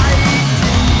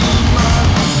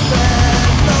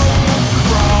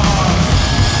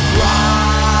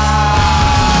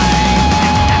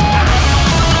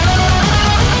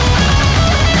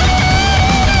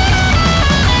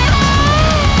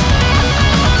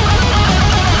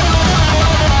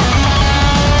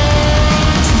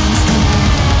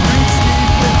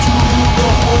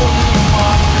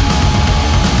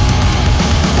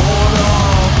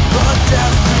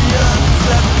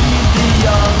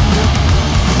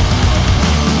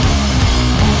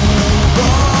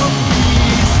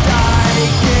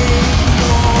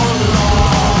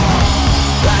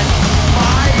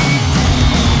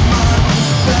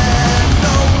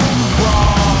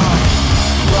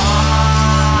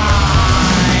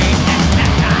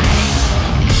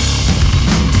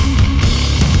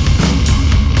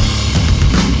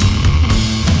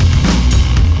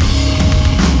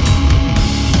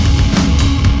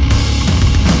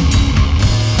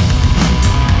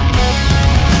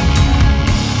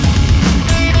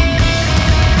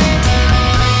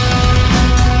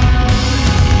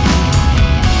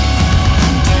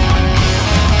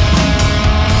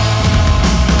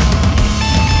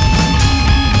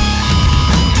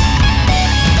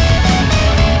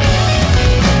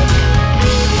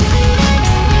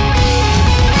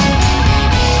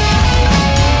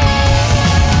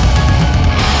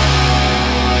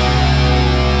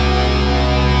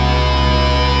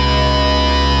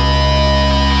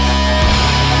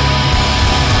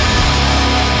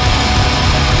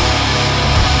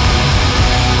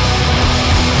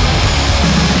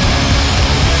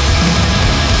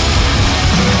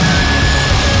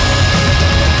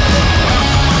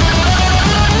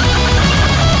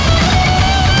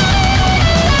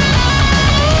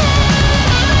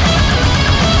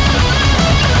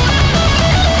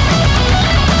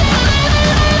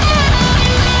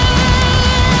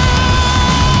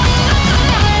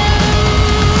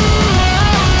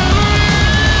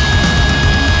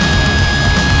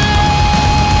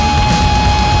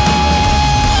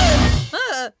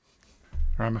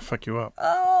 fuck you up.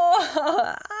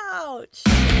 Oh, ouch.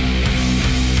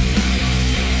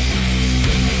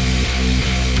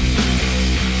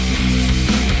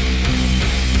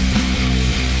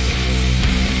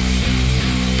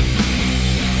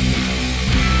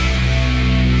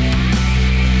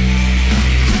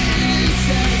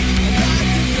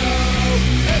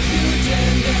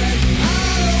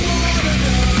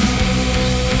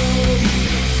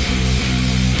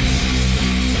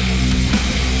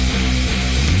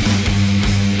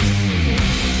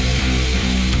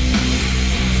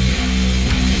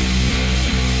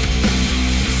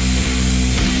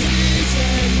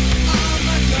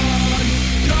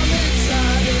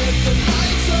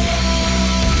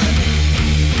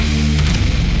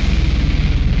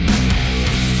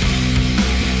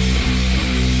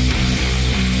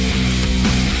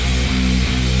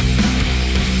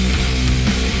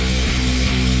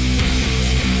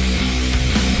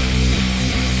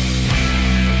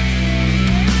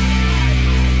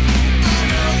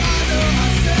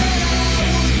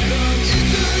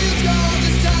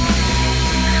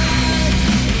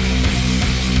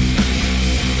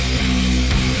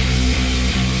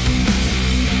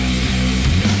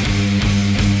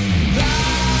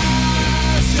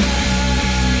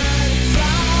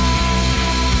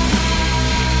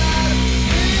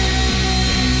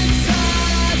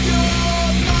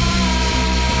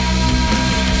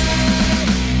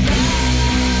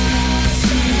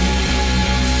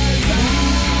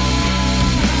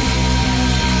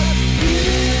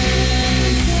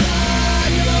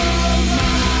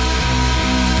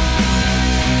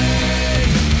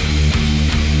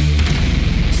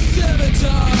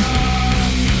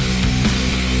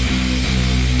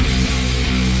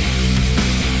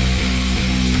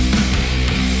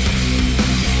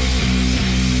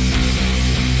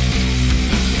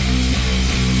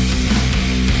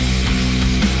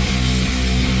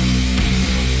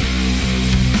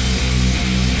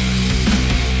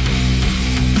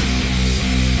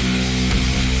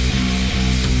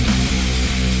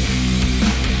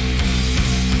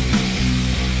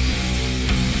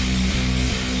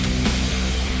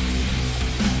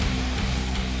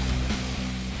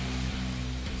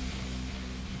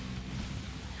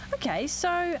 Okay, so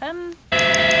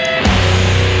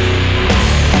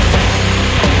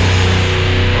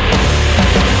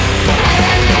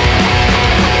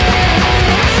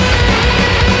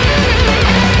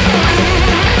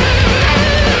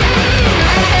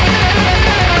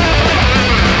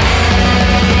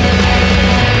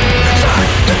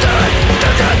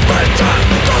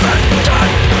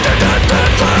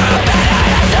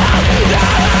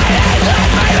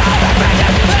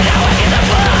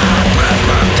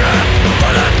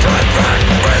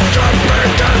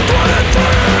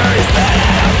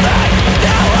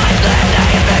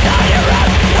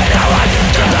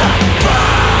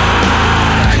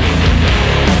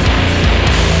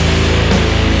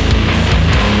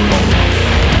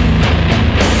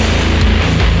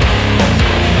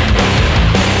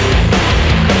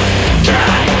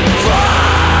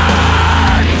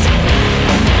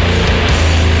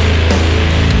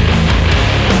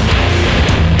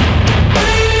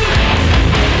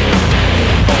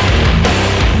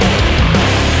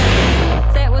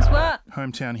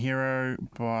Hometown Hero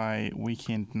by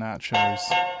Weekend Nachos.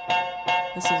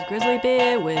 This is Grizzly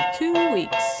Bear with 2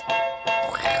 weeks.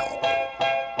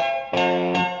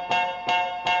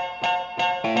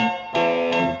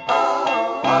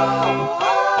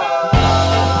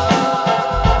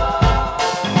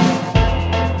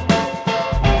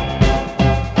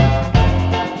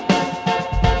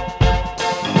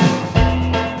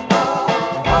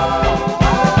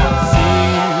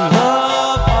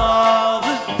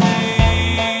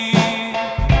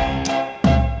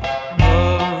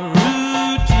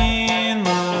 Routine,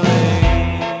 the way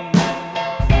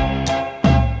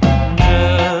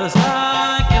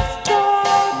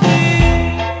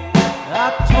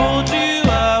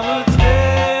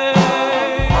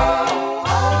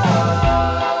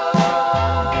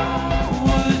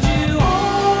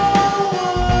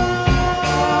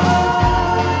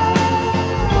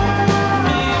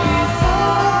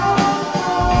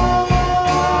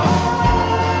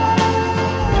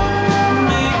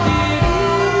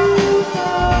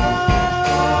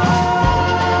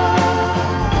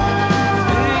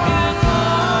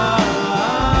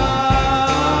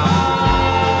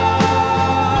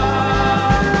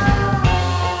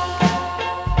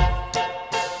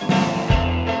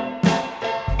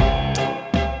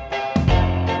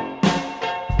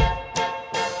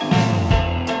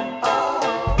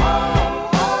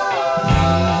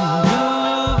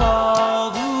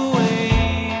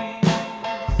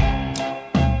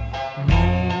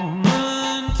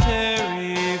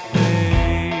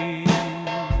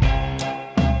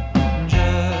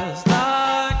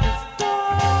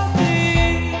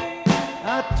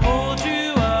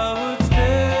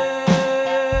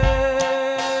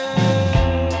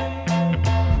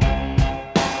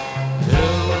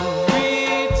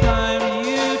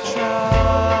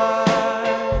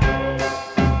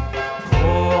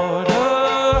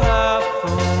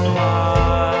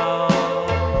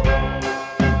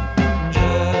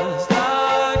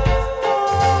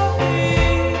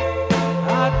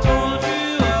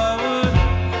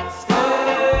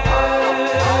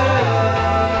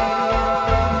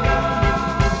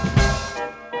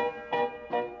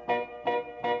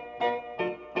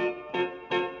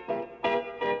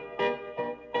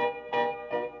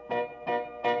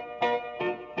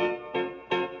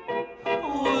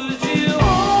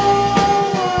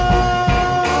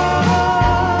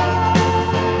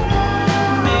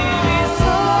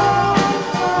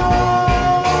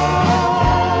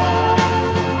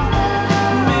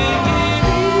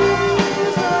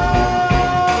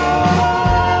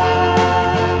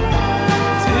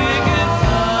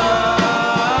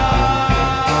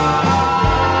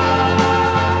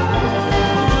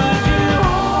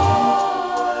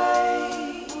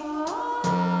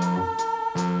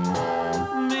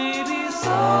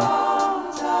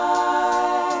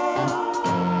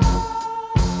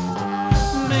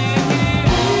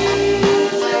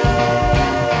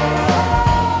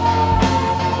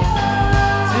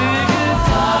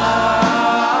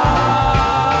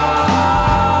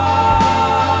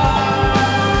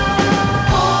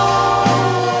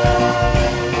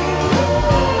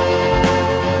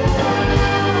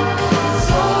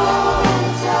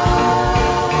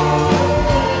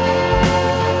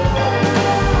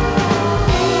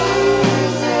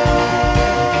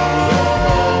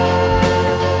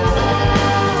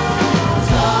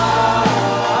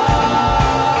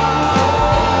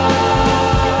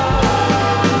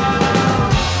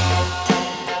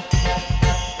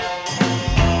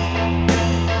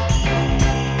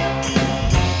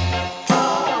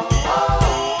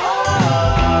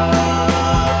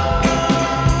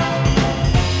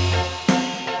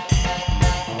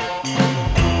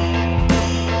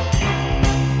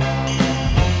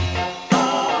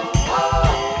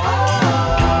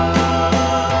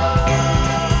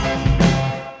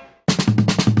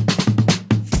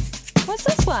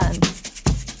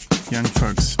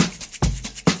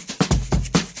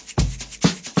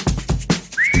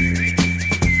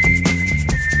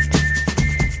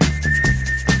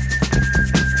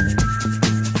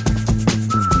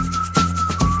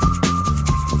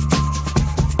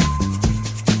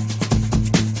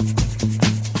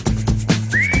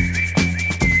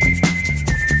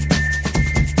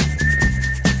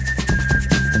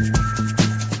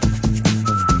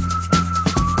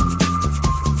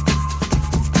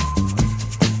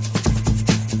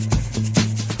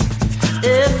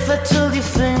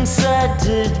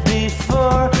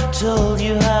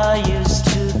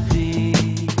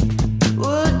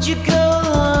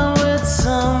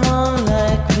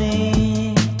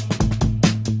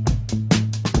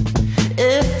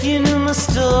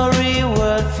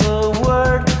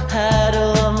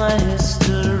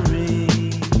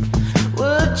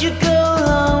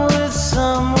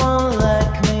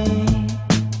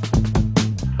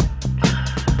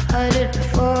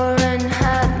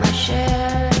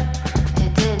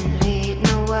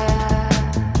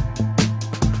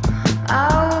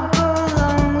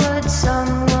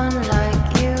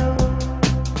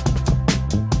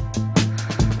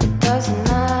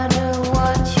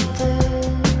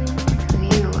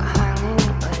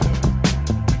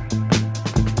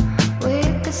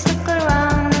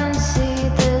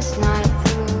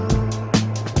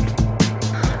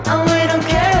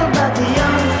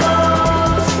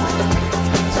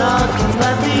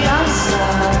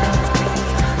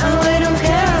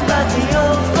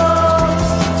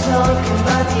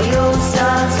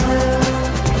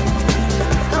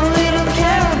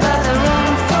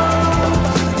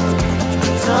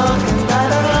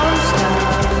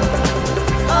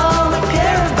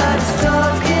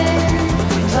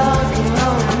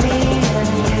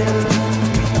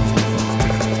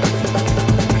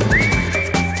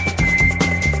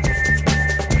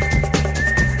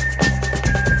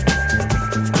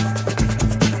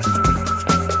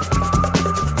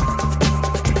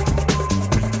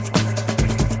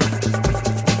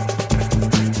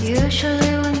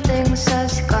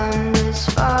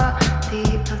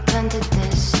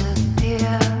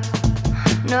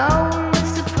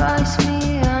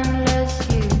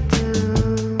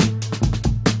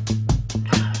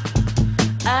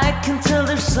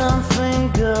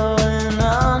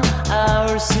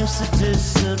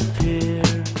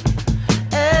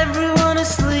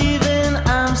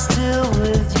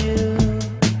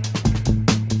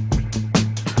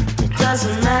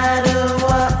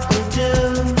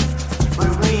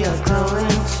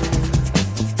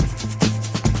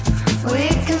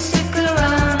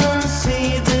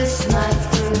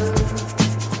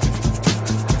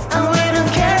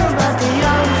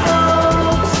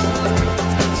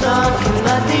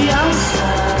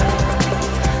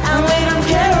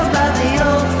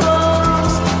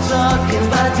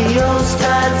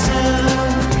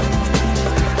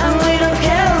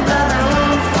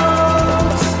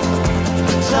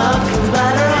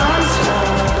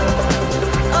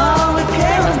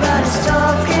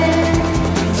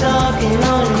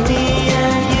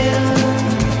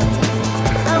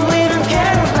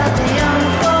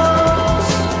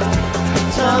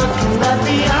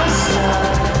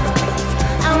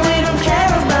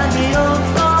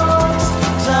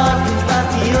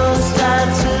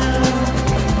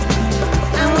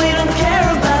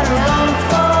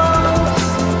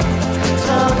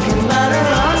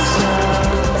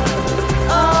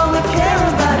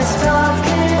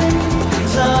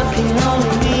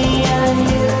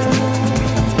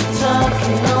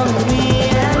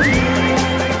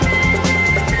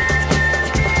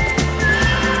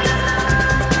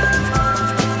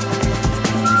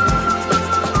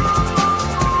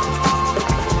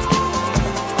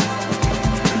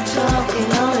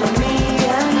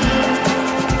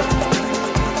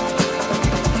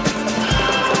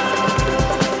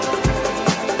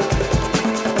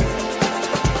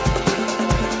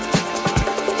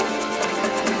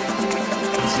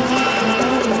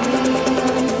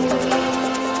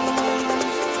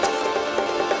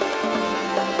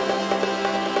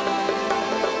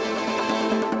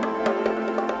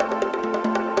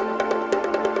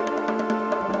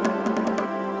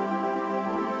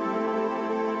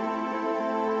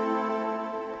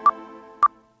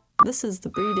This is the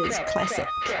Breeders' classic,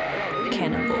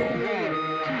 Cannonball.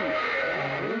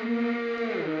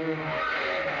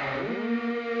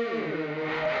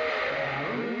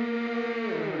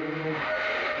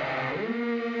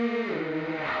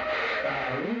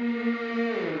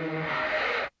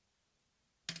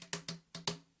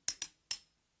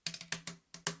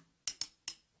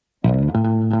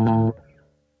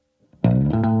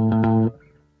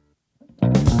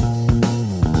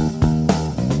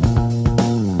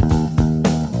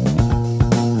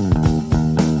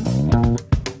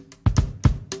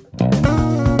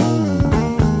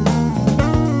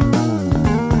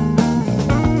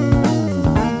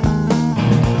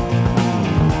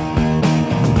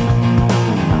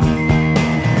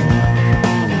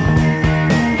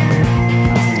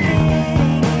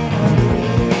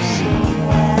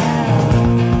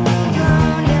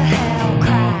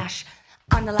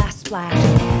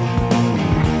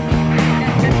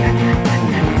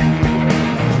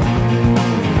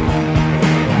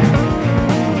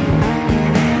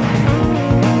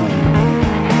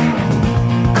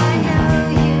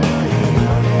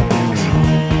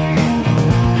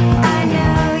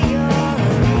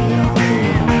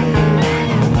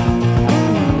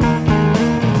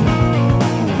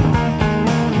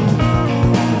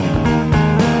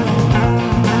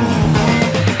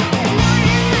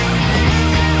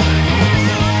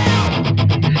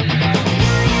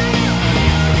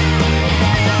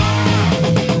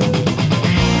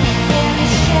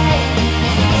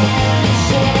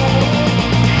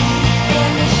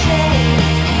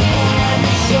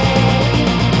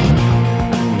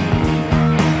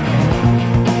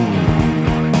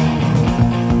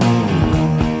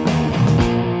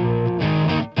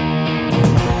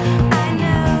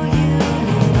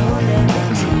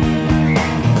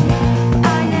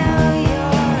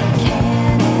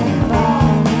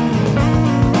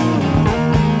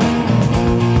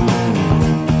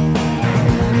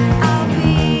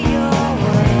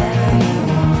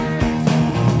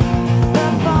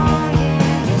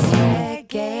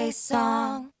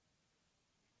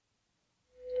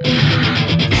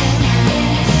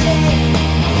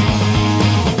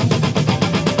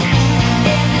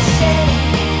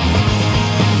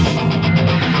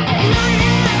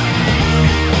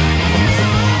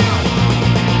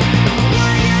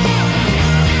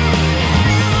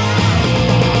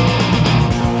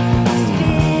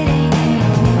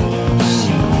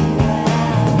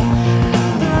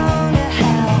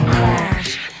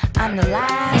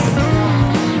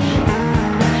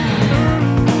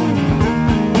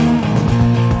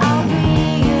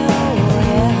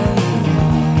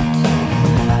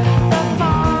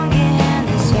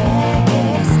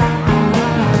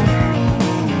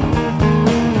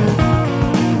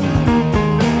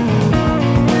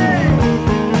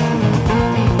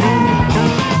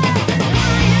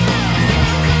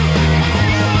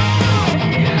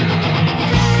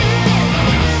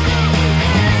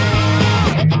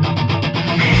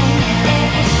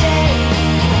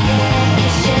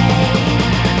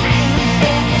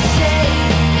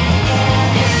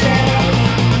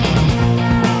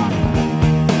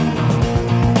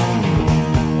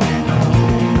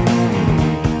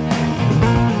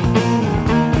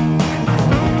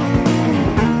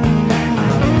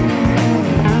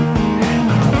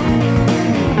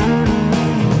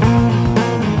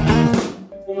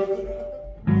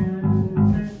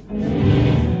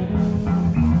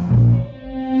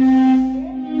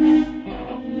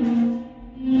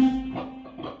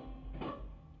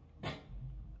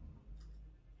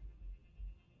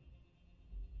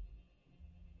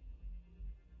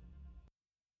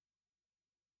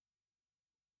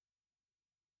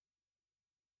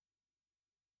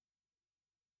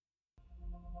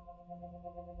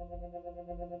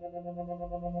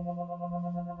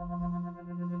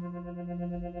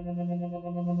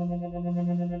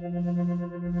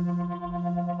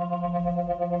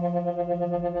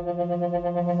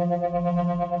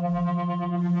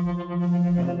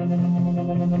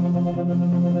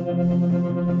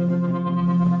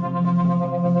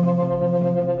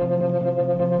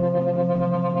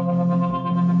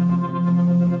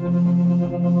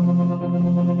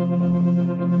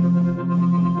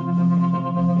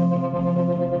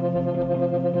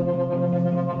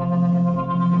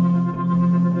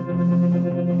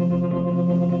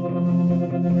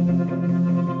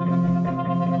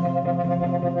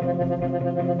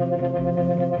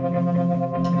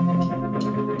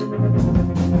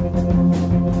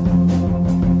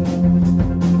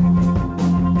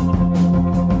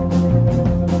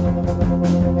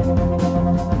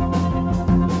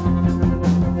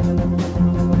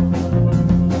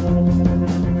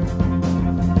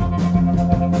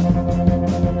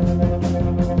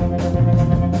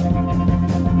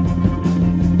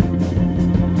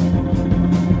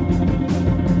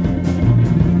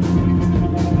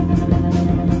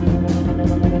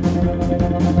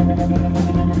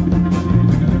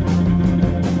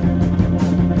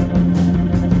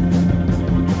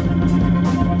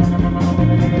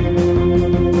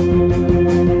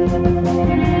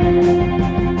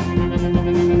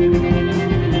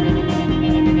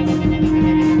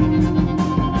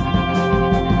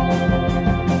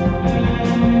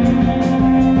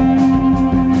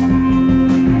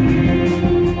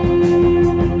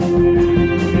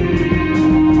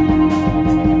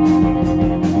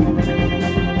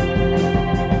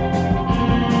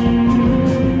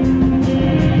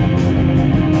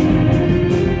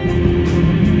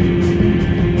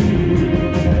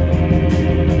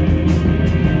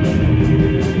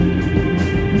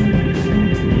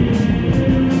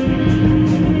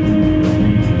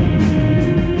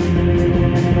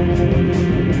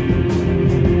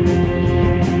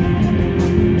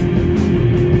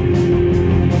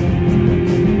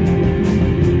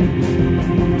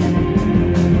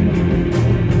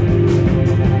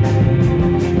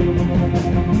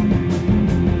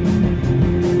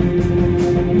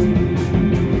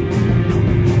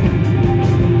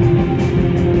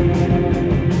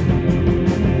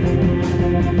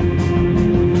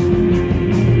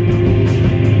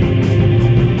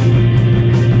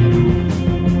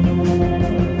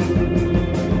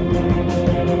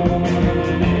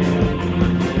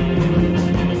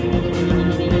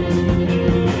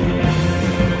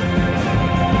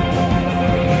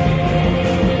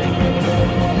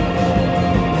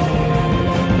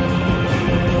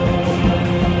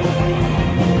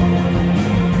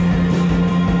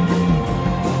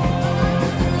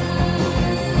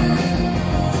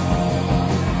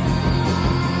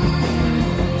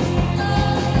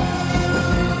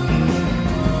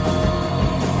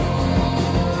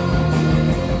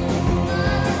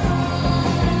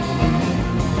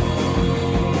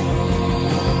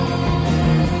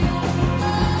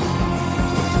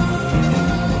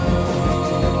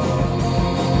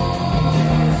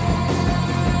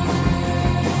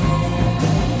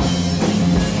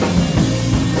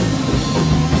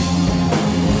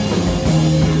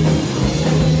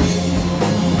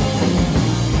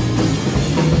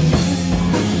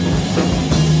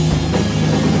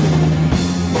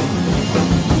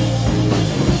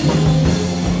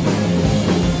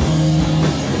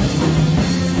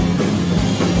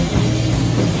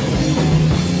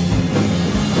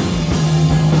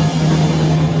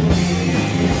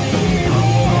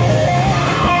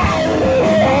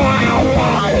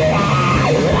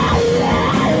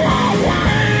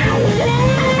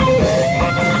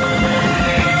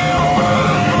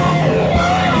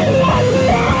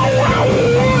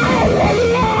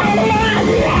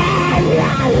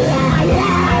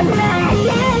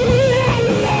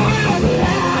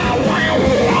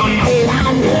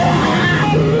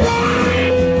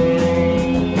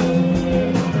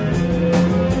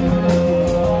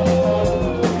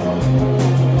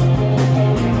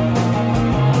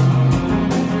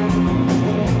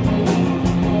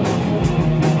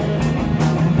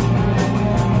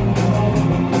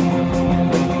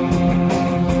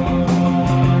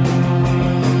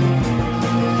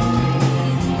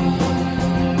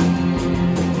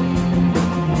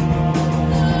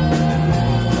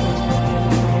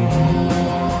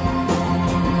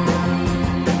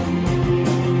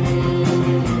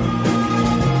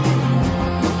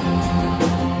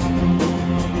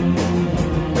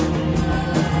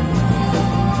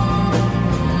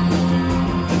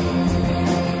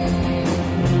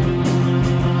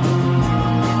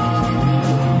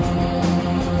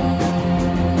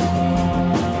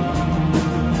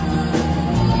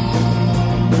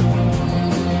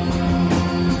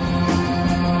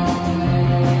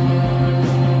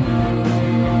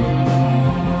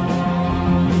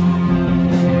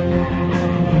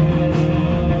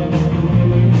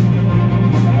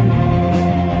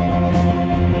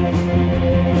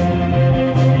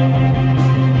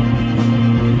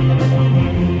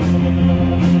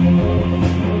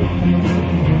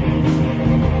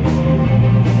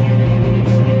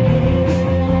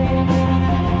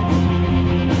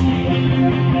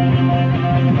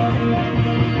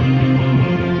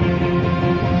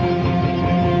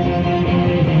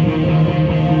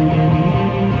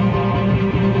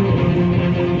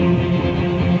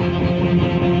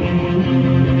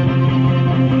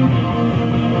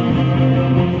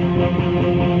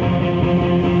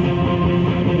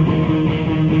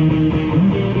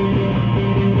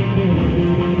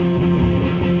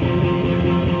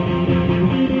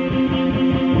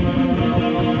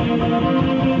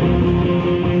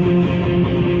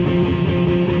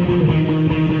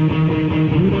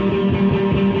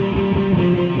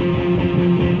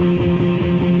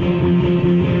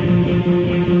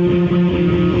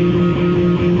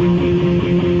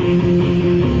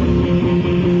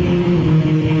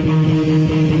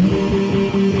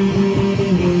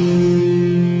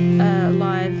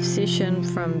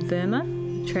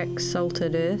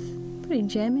 Salted Earth. Pretty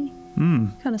jammy.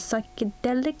 Kind of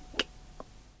psychedelic.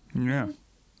 Yeah.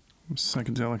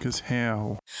 Psychedelic as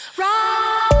hell.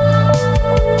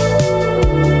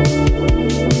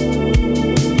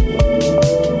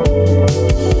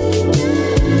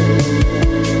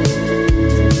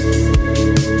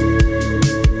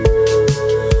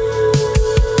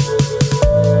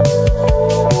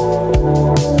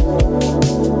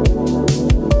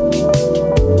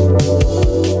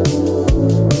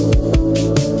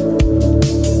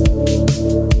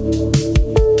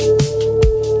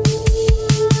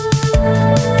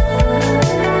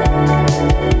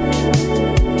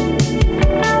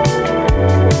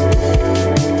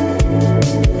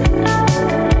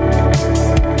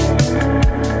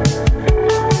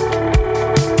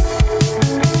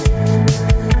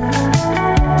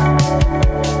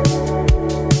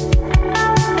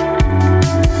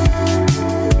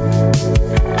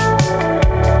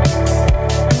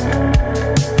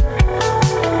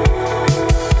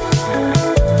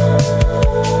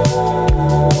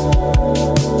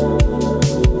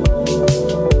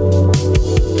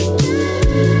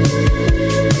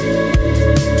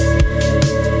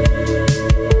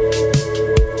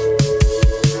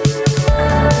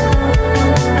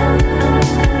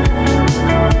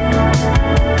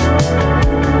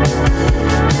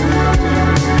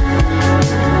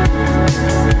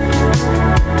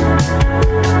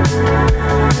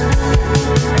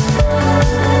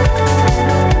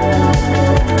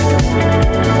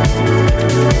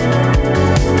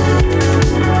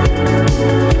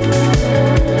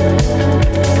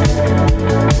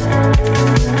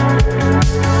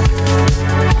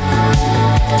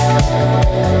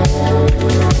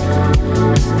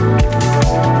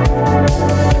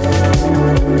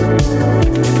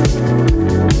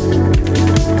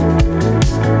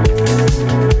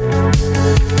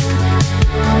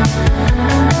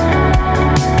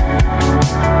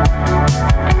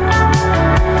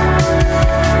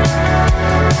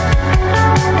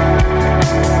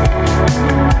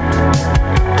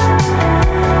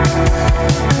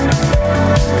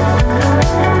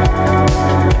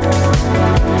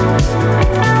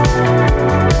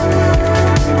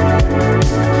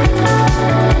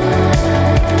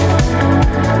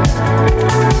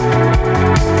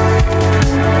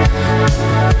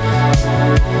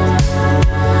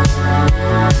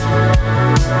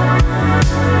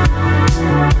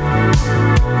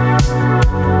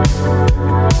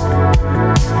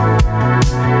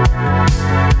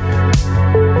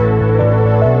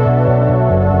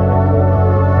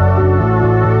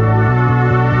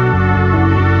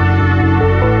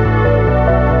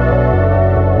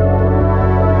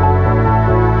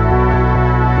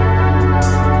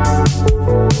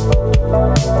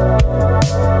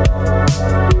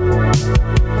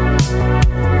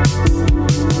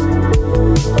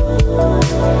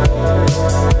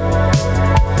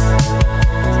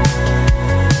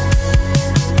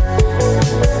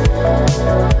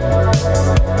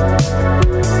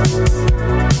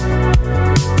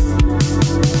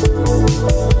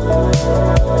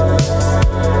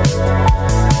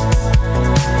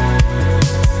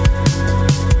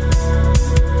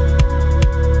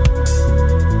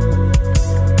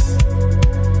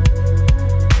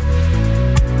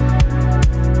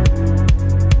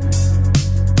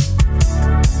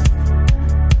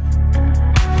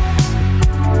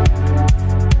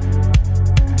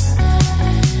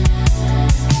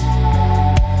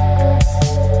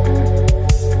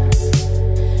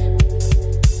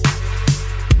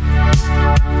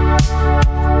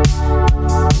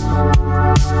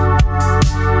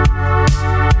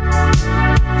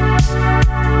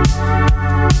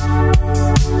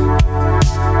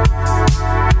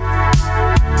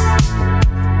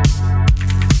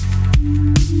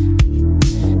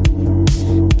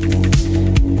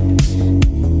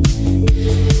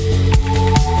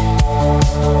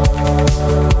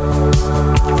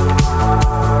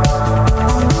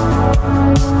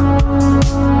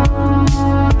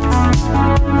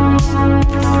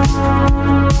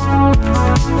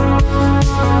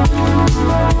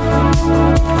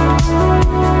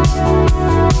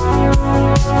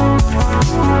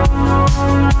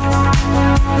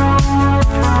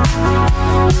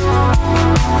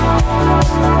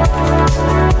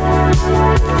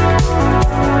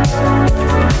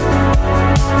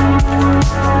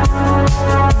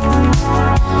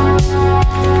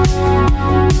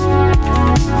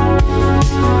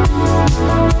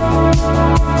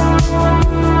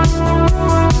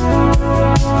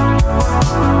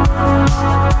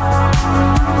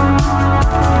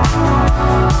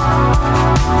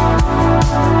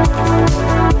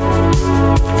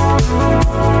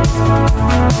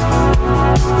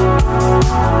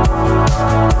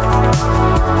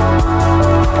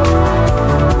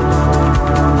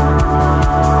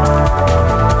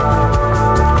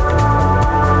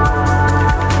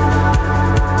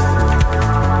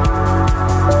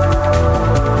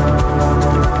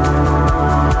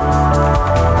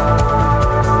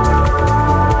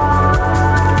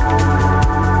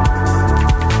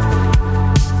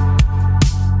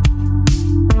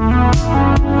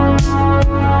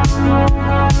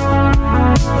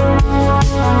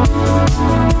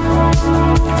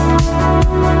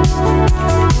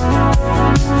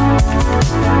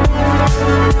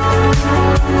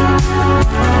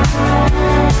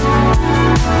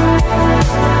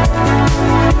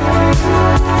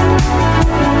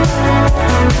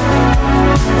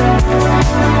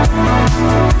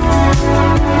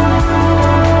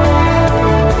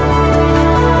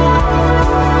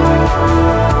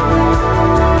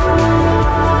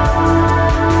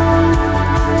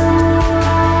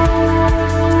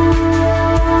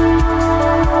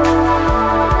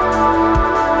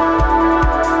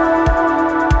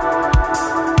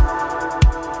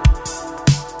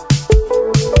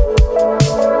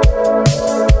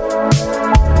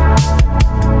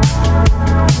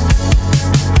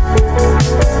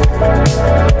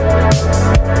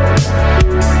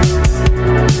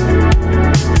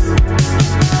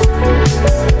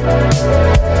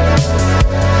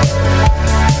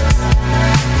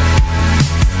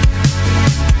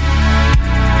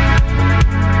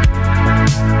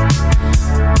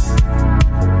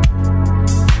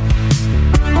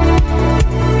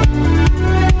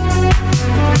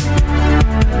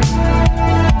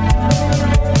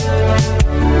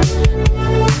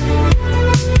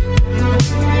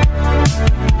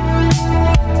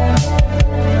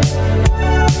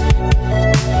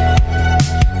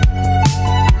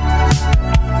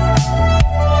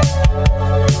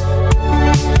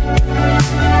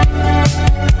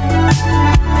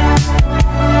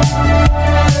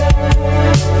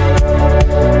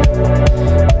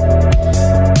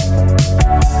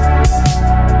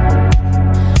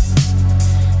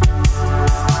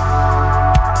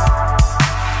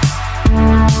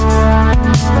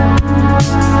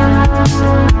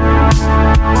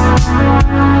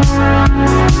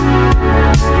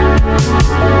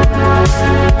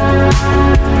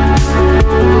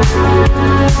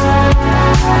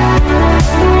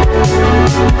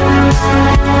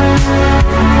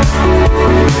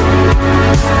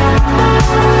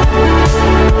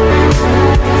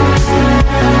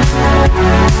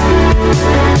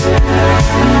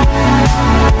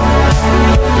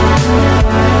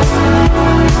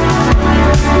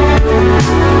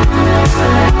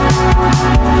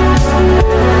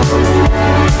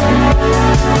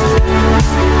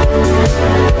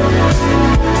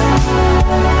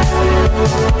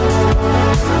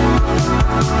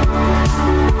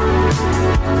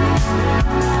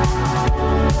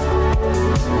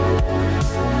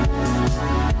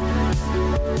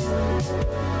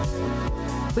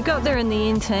 got there in the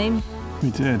end, team.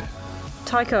 We did.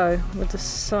 Tycho with the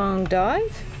song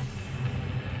Dive.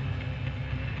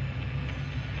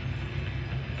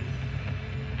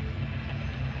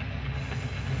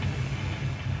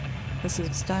 This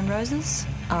is Stone Roses.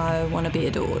 I want to be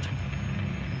adored.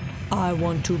 I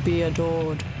want to be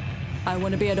adored. I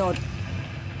want to be adored.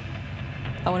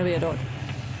 I want to be adored.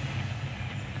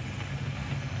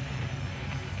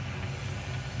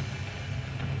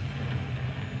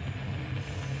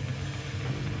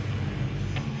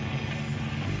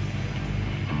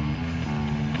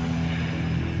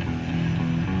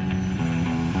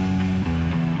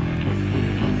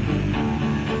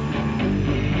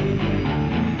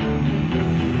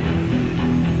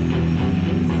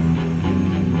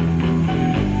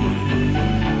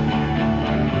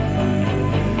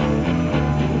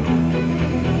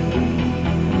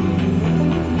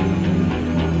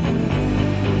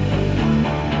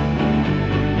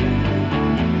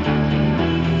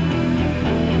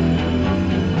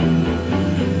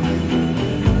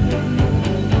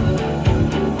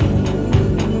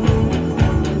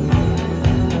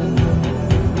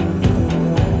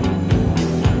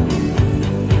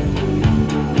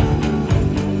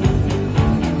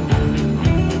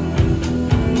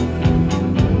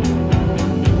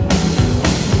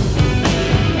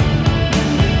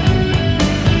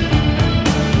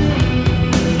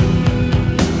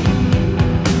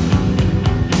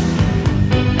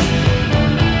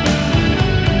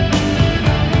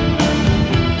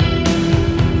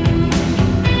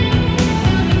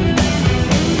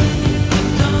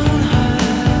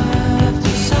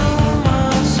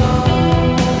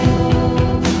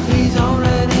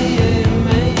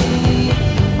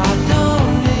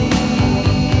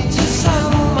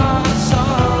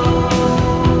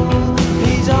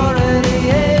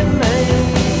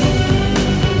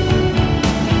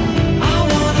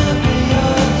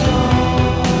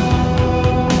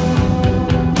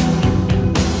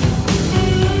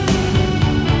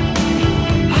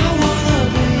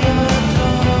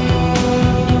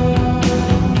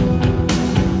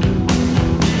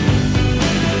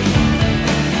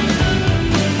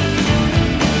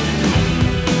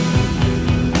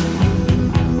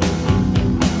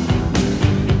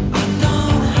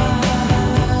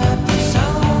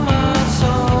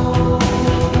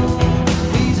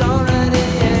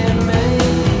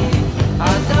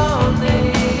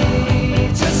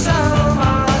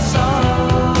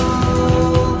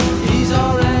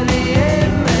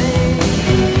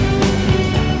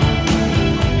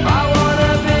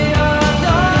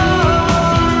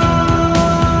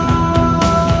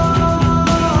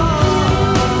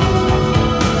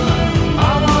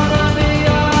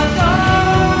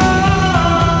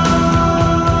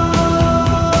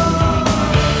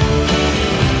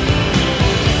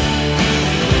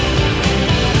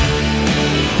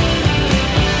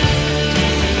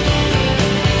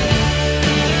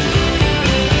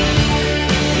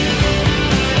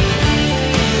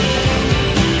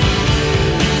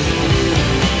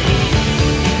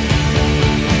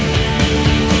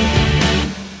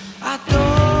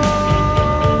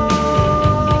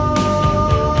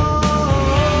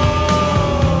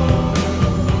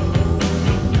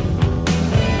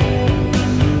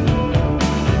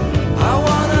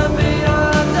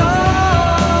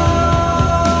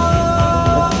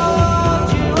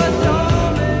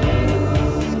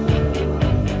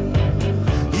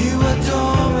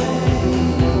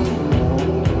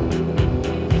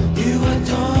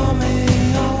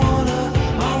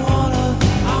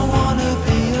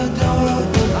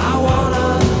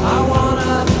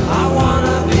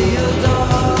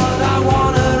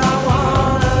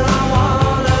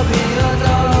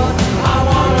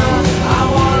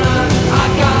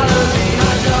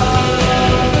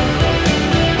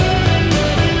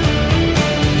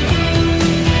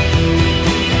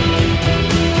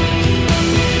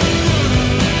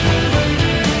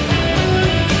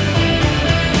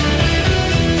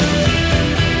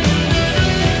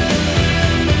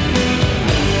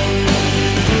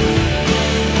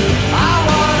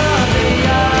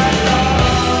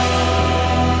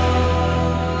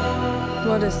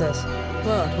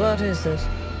 What is this?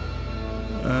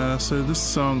 So this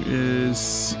song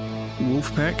is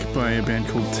Wolfpack by a band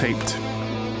called Taped.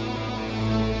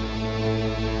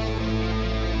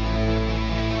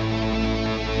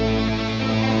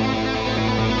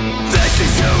 This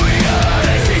is who we are,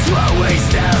 this is what we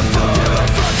stand for. Give a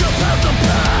fuck about the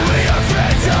past, we are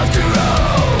friends after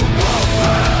all.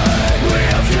 Wolfpack, we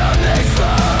have come this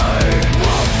far.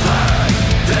 Wolfpack,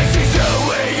 this is who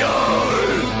we are.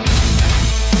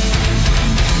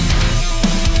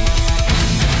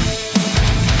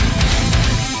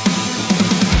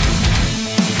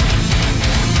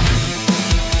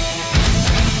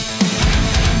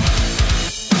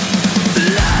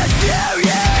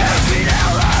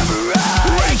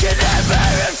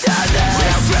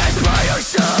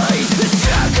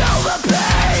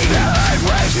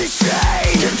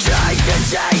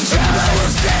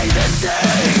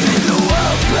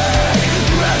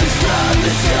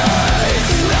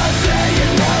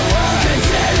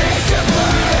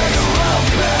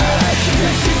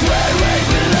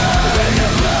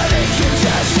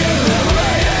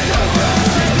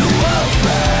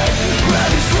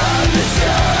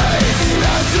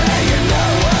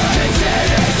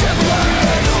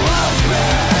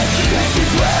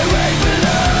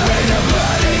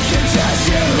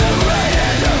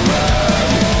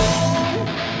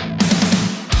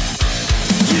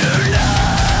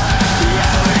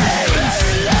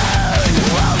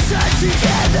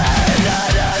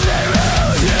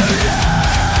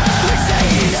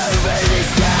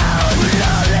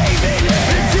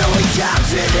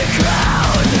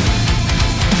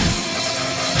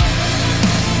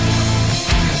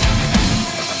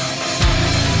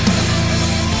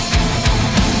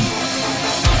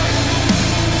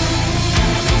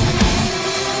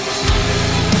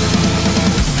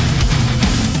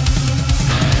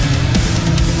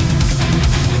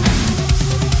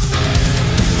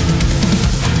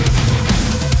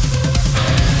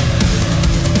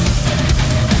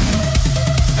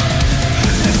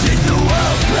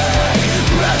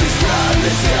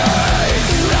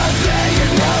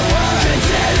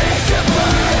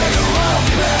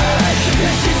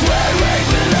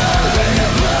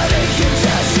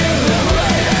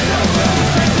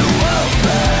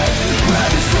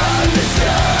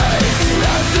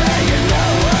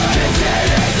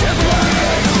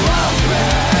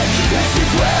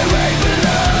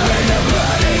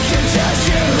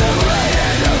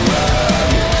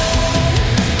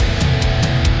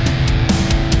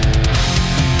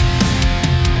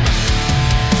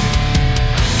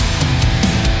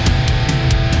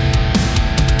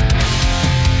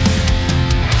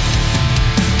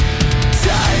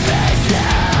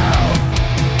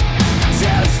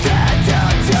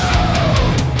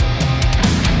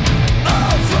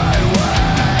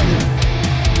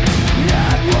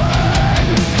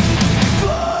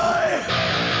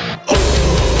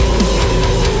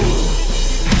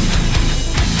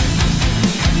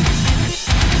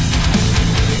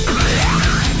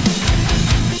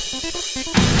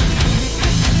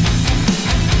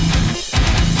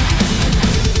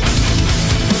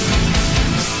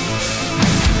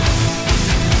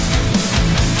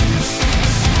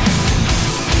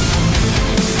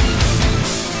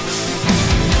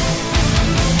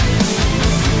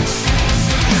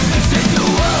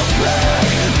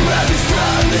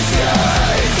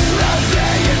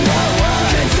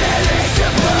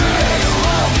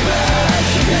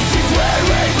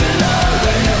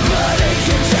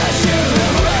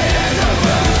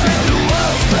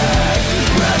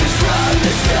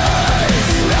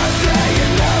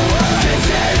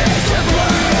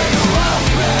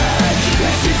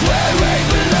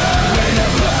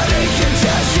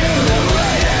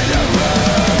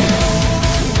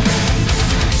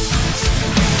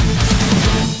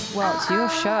 Well, it's your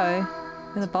show.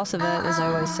 You're the boss of it, as I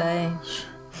always say.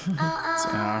 It's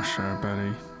our show,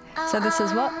 buddy. So this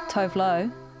is what? Tove Lo.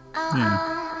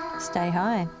 Yeah. Stay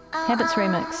High. Habits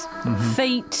remix.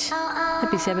 Feet.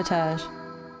 Hippie Sabotage.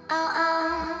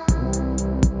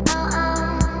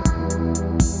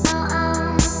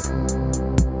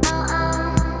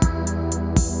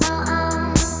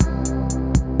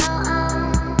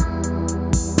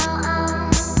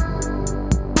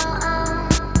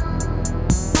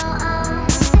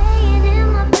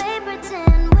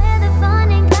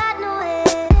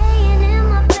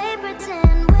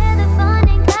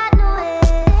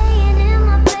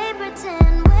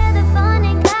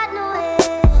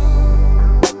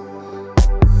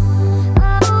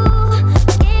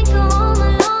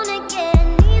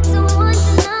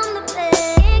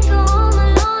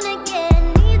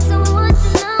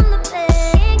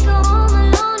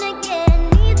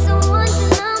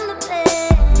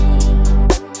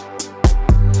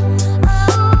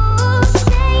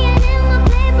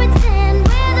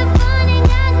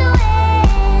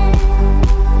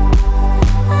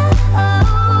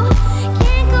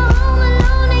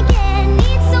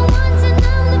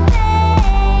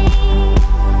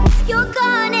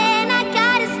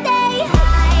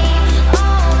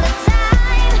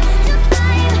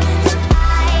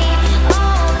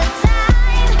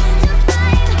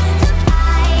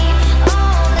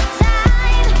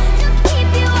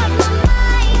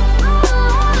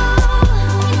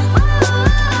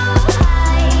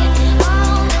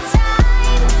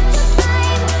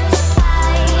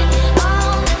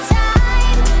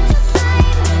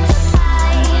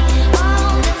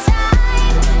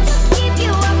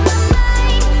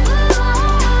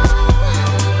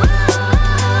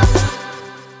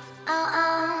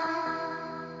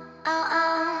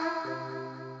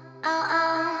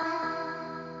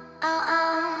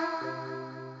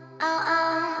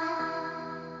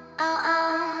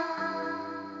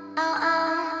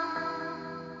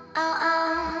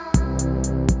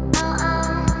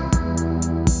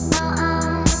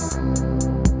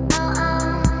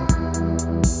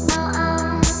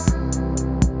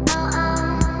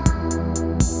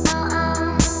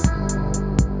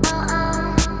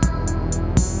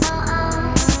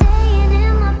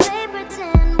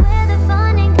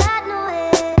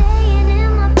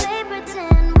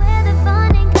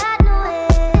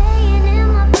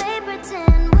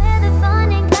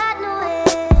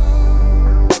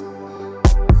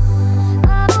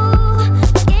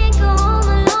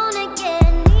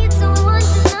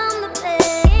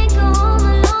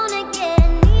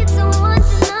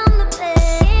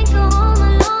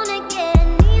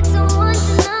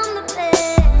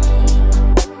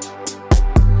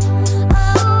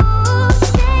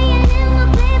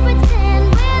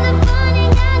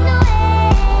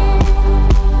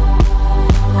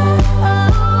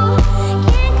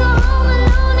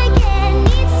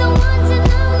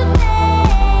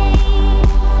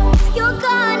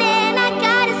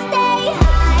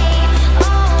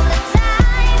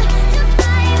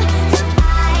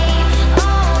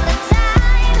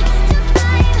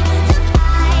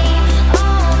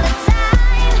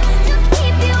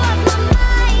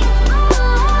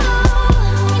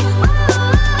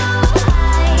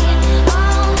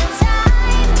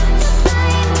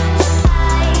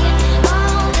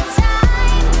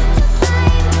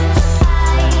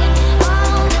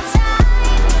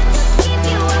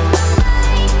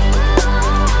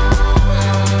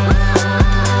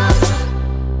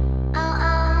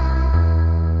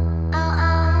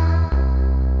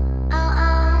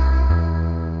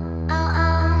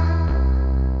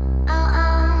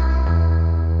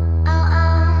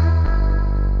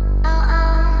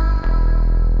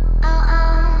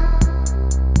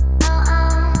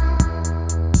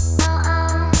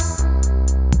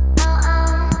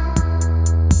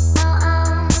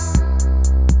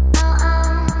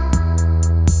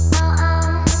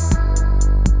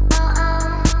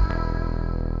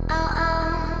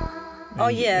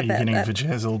 Are you getting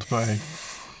vajazzled by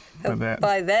that?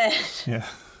 By that. Yeah.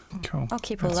 Cool. I'll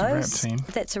keep That's all a wrap, those. team.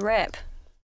 That's a wrap.